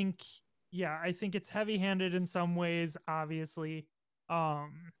 I think it's heavy-handed in some ways, obviously. I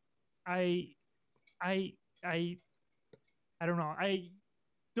don't know.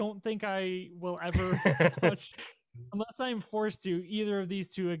 don't think I will ever watch, unless I'm forced to, either of these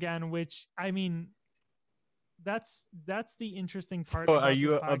two again, which, I mean, that's the interesting part. So are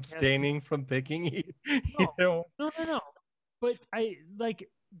you abstaining from picking? No. But I like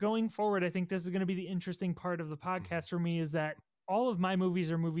going forward. I think this is going to be the interesting part of the podcast for me, is that all of my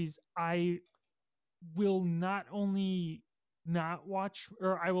movies are movies I will not only not watch,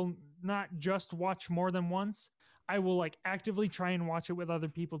 or I will not just watch more than once. I will like actively try and watch it with other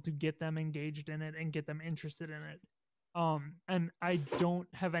people to get them engaged in it and get them interested in it. And I don't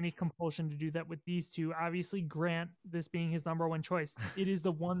have any compulsion to do that with these two. Obviously, Grant, this being his number one choice, it is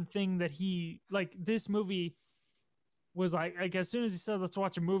the one thing that he like. This movie was like as soon as he said let's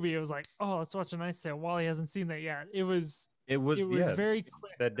watch a movie, it was like, oh, let's watch A Knight's Tale. Wally hasn't seen that yet. It was very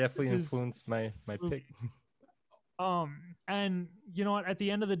clear. That definitely influenced my pick. And you know what? At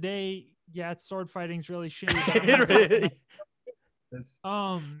the end of the day, yeah, it's sword fighting's really shitty.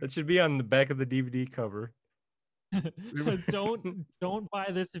 That should be on the back of the DVD cover. Don't buy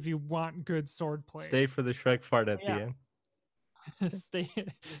this if you want good sword play. Stay for the Shrek fart at the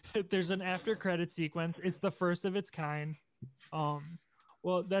end. There's an after credit sequence. It's the first of its kind.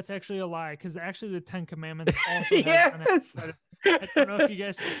 Well, that's actually a lie, because actually the Ten Commandments also has an I don't know if you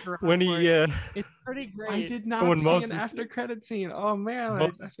guys when he it's pretty great. I did not see an after credit scene. Oh man,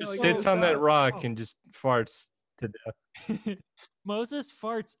 I feel like sits on that rock and just farts to death. Moses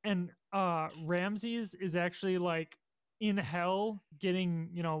farts, and Ramses is actually like in hell getting,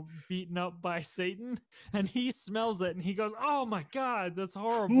 beaten up by Satan, and he smells it and he goes, oh my god, that's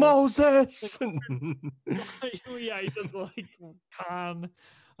horrible, Moses. Yeah, he does like Khan.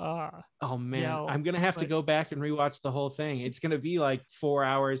 Oh man, yell. I'm gonna have to go back and rewatch the whole thing. It's gonna be like 4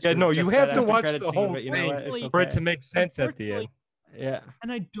 hours. Yeah, no, you have to watch the whole thing for it to make sense at the end. Yeah.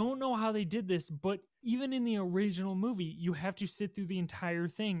 And I don't know how they did this, but even in the original movie, you have to sit through the entire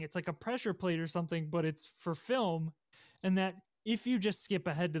thing. It's like a pressure plate or something, but it's for film. And that if you just skip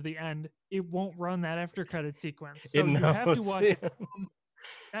ahead to the end, it won't run that after credit sequence. So you have to watch it from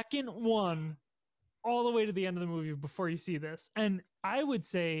second one all the way to the end of the movie before you see this. And I would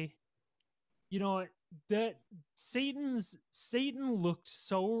say, that Satan looked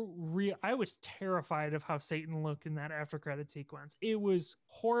so real. I was terrified of how Satan looked in that after credit sequence. It was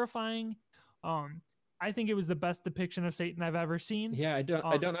horrifying. I think it was the best depiction of Satan I've ever seen. Yeah, I don't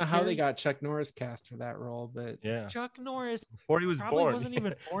know how they got Chuck Norris cast for that role, but yeah, Chuck Norris before he was born wasn't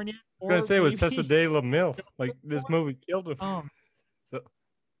even born yet. I was gonna say it was Cecil B. DeMille. Like this movie killed him.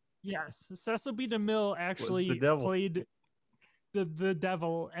 Yes, Cecil B. DeMille actually played the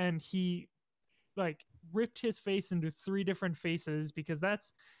devil, and he like ripped his face into 3 different faces, because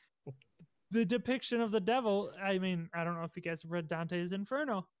that's the depiction of the devil. I mean, I don't know if you guys have read Dante's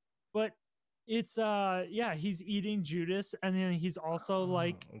Inferno, but it's he's eating Judas, and then he's also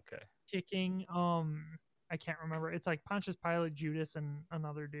kicking I can't remember. It's like Pontius Pilate, Judas, and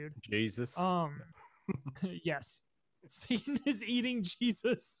another dude. Jesus. Yes. Satan is eating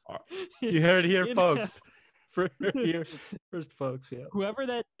Jesus. You heard it here, folks. First, folks. Yeah. Whoever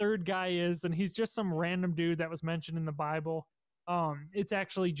that third guy is, and he's just some random dude that was mentioned in the Bible. It's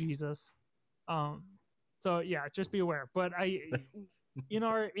actually Jesus. So yeah, just be aware. But in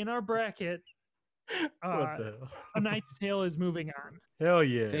our bracket, what the hell? A Knight's Tale is moving on. Hell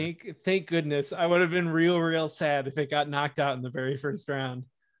yeah! Thank goodness. I would have been real sad if it got knocked out in the very first round.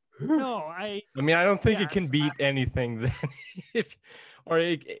 No, I mean, I don't think it can beat anything then,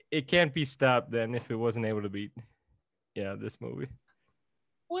 it can't be stopped then if it wasn't able to beat, this movie.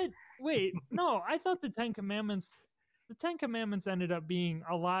 What? Wait, no, I thought the Ten Commandments ended up being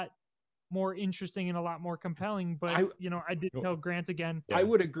a lot more interesting and a lot more compelling, but I did tell Grant again. I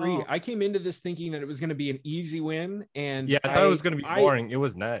would agree. I came into this thinking that it was going to be an easy win, and I thought it was going to be boring. It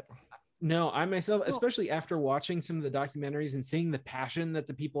was not. No, I myself, especially after watching some of the documentaries and seeing the passion that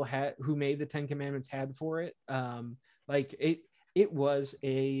the people had who made the Ten Commandments had for it, it was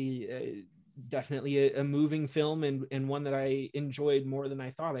definitely a moving film, and one that I enjoyed more than I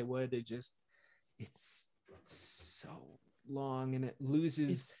thought I would. It's so long, and it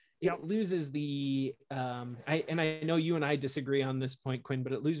loses the I know you and I disagree on this point, Quinn,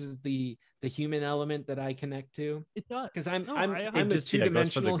 but it loses the human element that I connect to. It does, because I'm a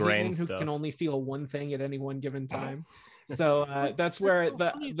two-dimensional human who can only feel one thing at any one given time. So that's where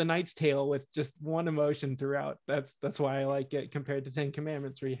the Knight's Tale, with just one emotion throughout, that's why I like it, compared to Ten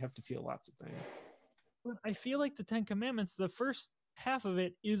Commandments, where you have to feel lots of things. I feel like the Ten Commandments, the first half of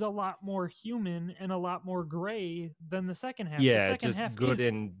it is a lot more human and a lot more gray than the second half. Yeah, the second just half good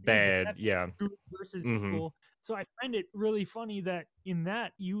and bad. Yeah, good versus evil. So I find it really funny that in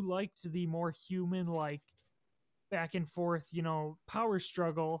that you liked the more human, like back and forth, power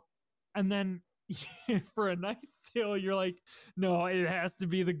struggle. And then for A Knight's Tale, you're like, no, it has to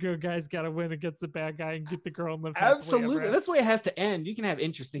be the good guy's got to win against the bad guy and get the girl and live happily absolutely. That's the way it has to end. You can have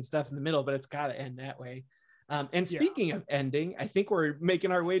interesting stuff in the middle, but it's got to end that way. And speaking of ending, I think we're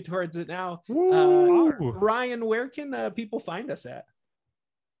making our way towards it now. Ryan, where can people find us at?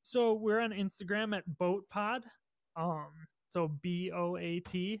 So we're on Instagram at BoatPod. So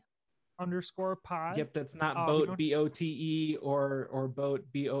BOAT_pod. Yep, that's not boat BOTE or boat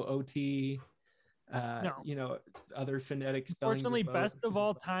BOOT. No. Other phonetic spellings. Unfortunately, best of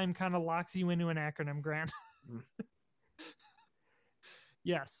all time kind of locks you into an acronym, Grant.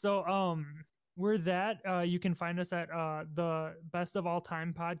 Yeah, so we're that. You can find us at the Best of All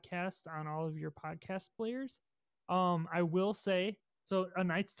Time podcast on all of your podcast players. I will say, so A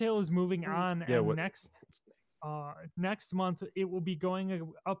Knight's Tale is moving on, and next month it will be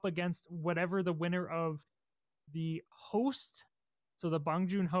going up against whatever the winner of the Host, so the Bong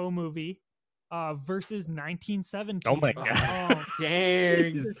Joon-ho movie, versus 1917. Oh my god!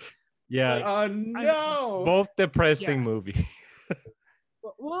 Dang! Yeah. Oh no! Both depressing movies.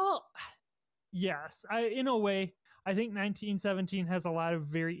 Well, yes. In a way, I think 1917 has a lot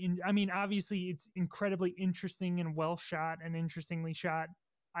of obviously it's incredibly interesting and well shot and interestingly shot.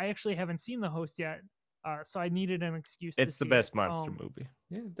 I actually haven't seen The Host yet, so I needed an excuse. It's the best monster movie.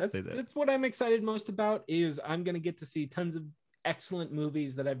 Yeah, that's what I'm excited most about. Is I'm going to get to see tons of excellent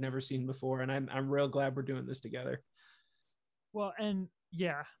movies that I've never seen before, and I'm real glad we're doing this together. Well, and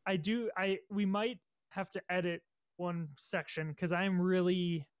yeah, we might have to edit one section because I'm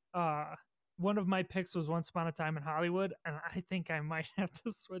really one of my picks was Once Upon a Time in Hollywood, and I think I might have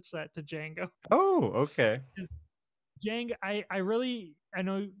to switch that to Django. Oh, okay. Django, I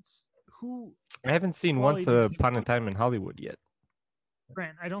know who. I haven't seen Once Upon a Time in Hollywood yet.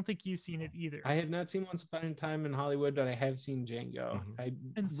 Grant, I don't think you've seen it either. I have not seen Once Upon a Time in Hollywood, but I have seen Django. I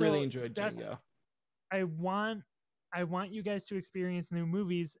really enjoyed Django. I want you guys to experience new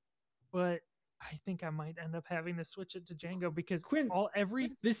movies, but I think I might end up having to switch it to Django because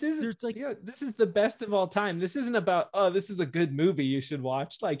this is the best of all time. This isn't about this is a good movie you should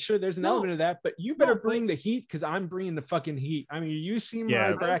watch. Like, sure, there's an element of that, but you better bring the heat because I'm bringing the fucking heat. I mean, you see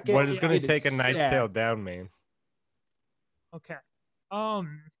my bracket. What is going to take A Knight's Tale down, man? Okay.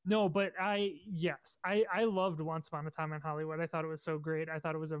 No, but I loved Once Upon a Time in Hollywood. I thought it was so great. I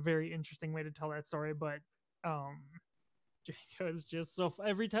thought it was a very interesting way to tell that story, but Django is just so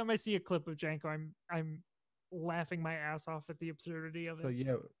every time I see a clip of Django, I'm laughing my ass off at the absurdity of it. So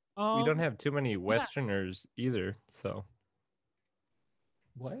yeah, we don't have too many Westerners either. So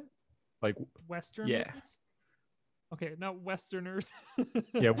what? Like Western? Yeah. Movies? Okay, not Westerners.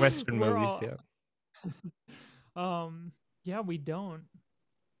 Yeah, Western movies. Yeah. Yeah, we don't.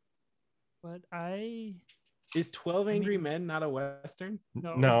 But is 12 Angry Men not a Western?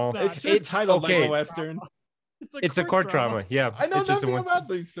 No. It's titled like a Western. It's a court drama. Yeah, I know nothing about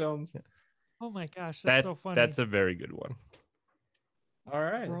these films. Oh my gosh, that's so funny. That's a very good one. All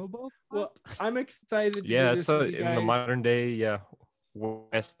right. RoboCop? Well, I'm excited to do this so with you in guys. the modern day,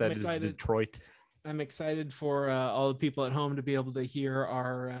 West, that is Detroit. I'm excited for all the people at home to be able to hear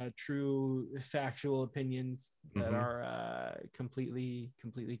our true factual opinions that are completely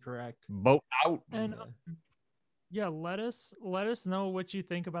correct. Boat out. And let us know what you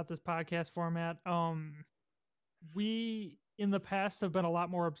think about this podcast format. We in the past have been a lot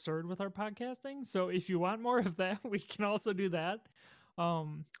more absurd with our podcasting, so if you want more of that, we can also do that.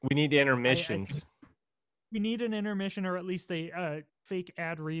 We need intermissions. We need an intermission, or at least a fake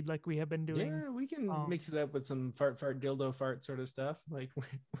ad read like we have been doing. Yeah, we can mix it up with some fart dildo fart sort of stuff. Like,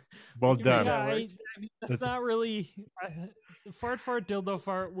 well done. Yeah, that's not really fart dildo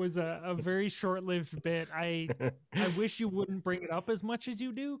fart was a very short-lived bit. I wish you wouldn't bring it up as much as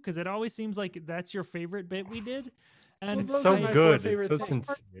you do, because it always seems like that's your favorite bit we did. And it's so good. It's so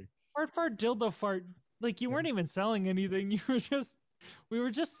sincere. Fart dildo fart. Like, you weren't even selling anything. We were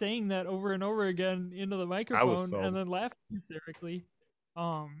just saying that over and over again into the microphone and then laughing hysterically.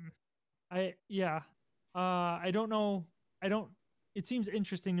 I don't know. It seems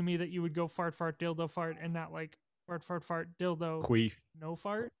interesting to me that you would go fart dildo fart and not like fart dildo queef. No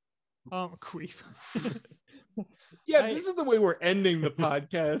fart. Queef. Yeah, this is the way we're ending the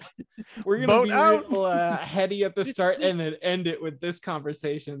podcast. We're gonna be a little heady at the start and then end it with this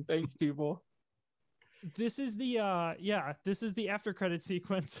conversation. Thanks, people. This is the after credit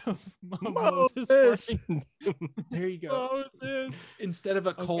sequence of Moses. There you go. Moses. Instead of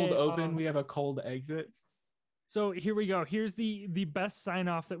a cold open, we have a cold exit. So here we go. Here's the best sign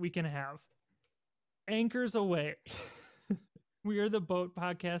off that we can have. Anchors away. We are the Boat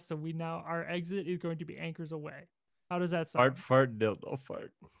Podcast, so our exit is going to be anchors away. How does that sound? Fart, fart, dildo,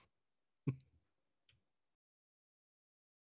 fart.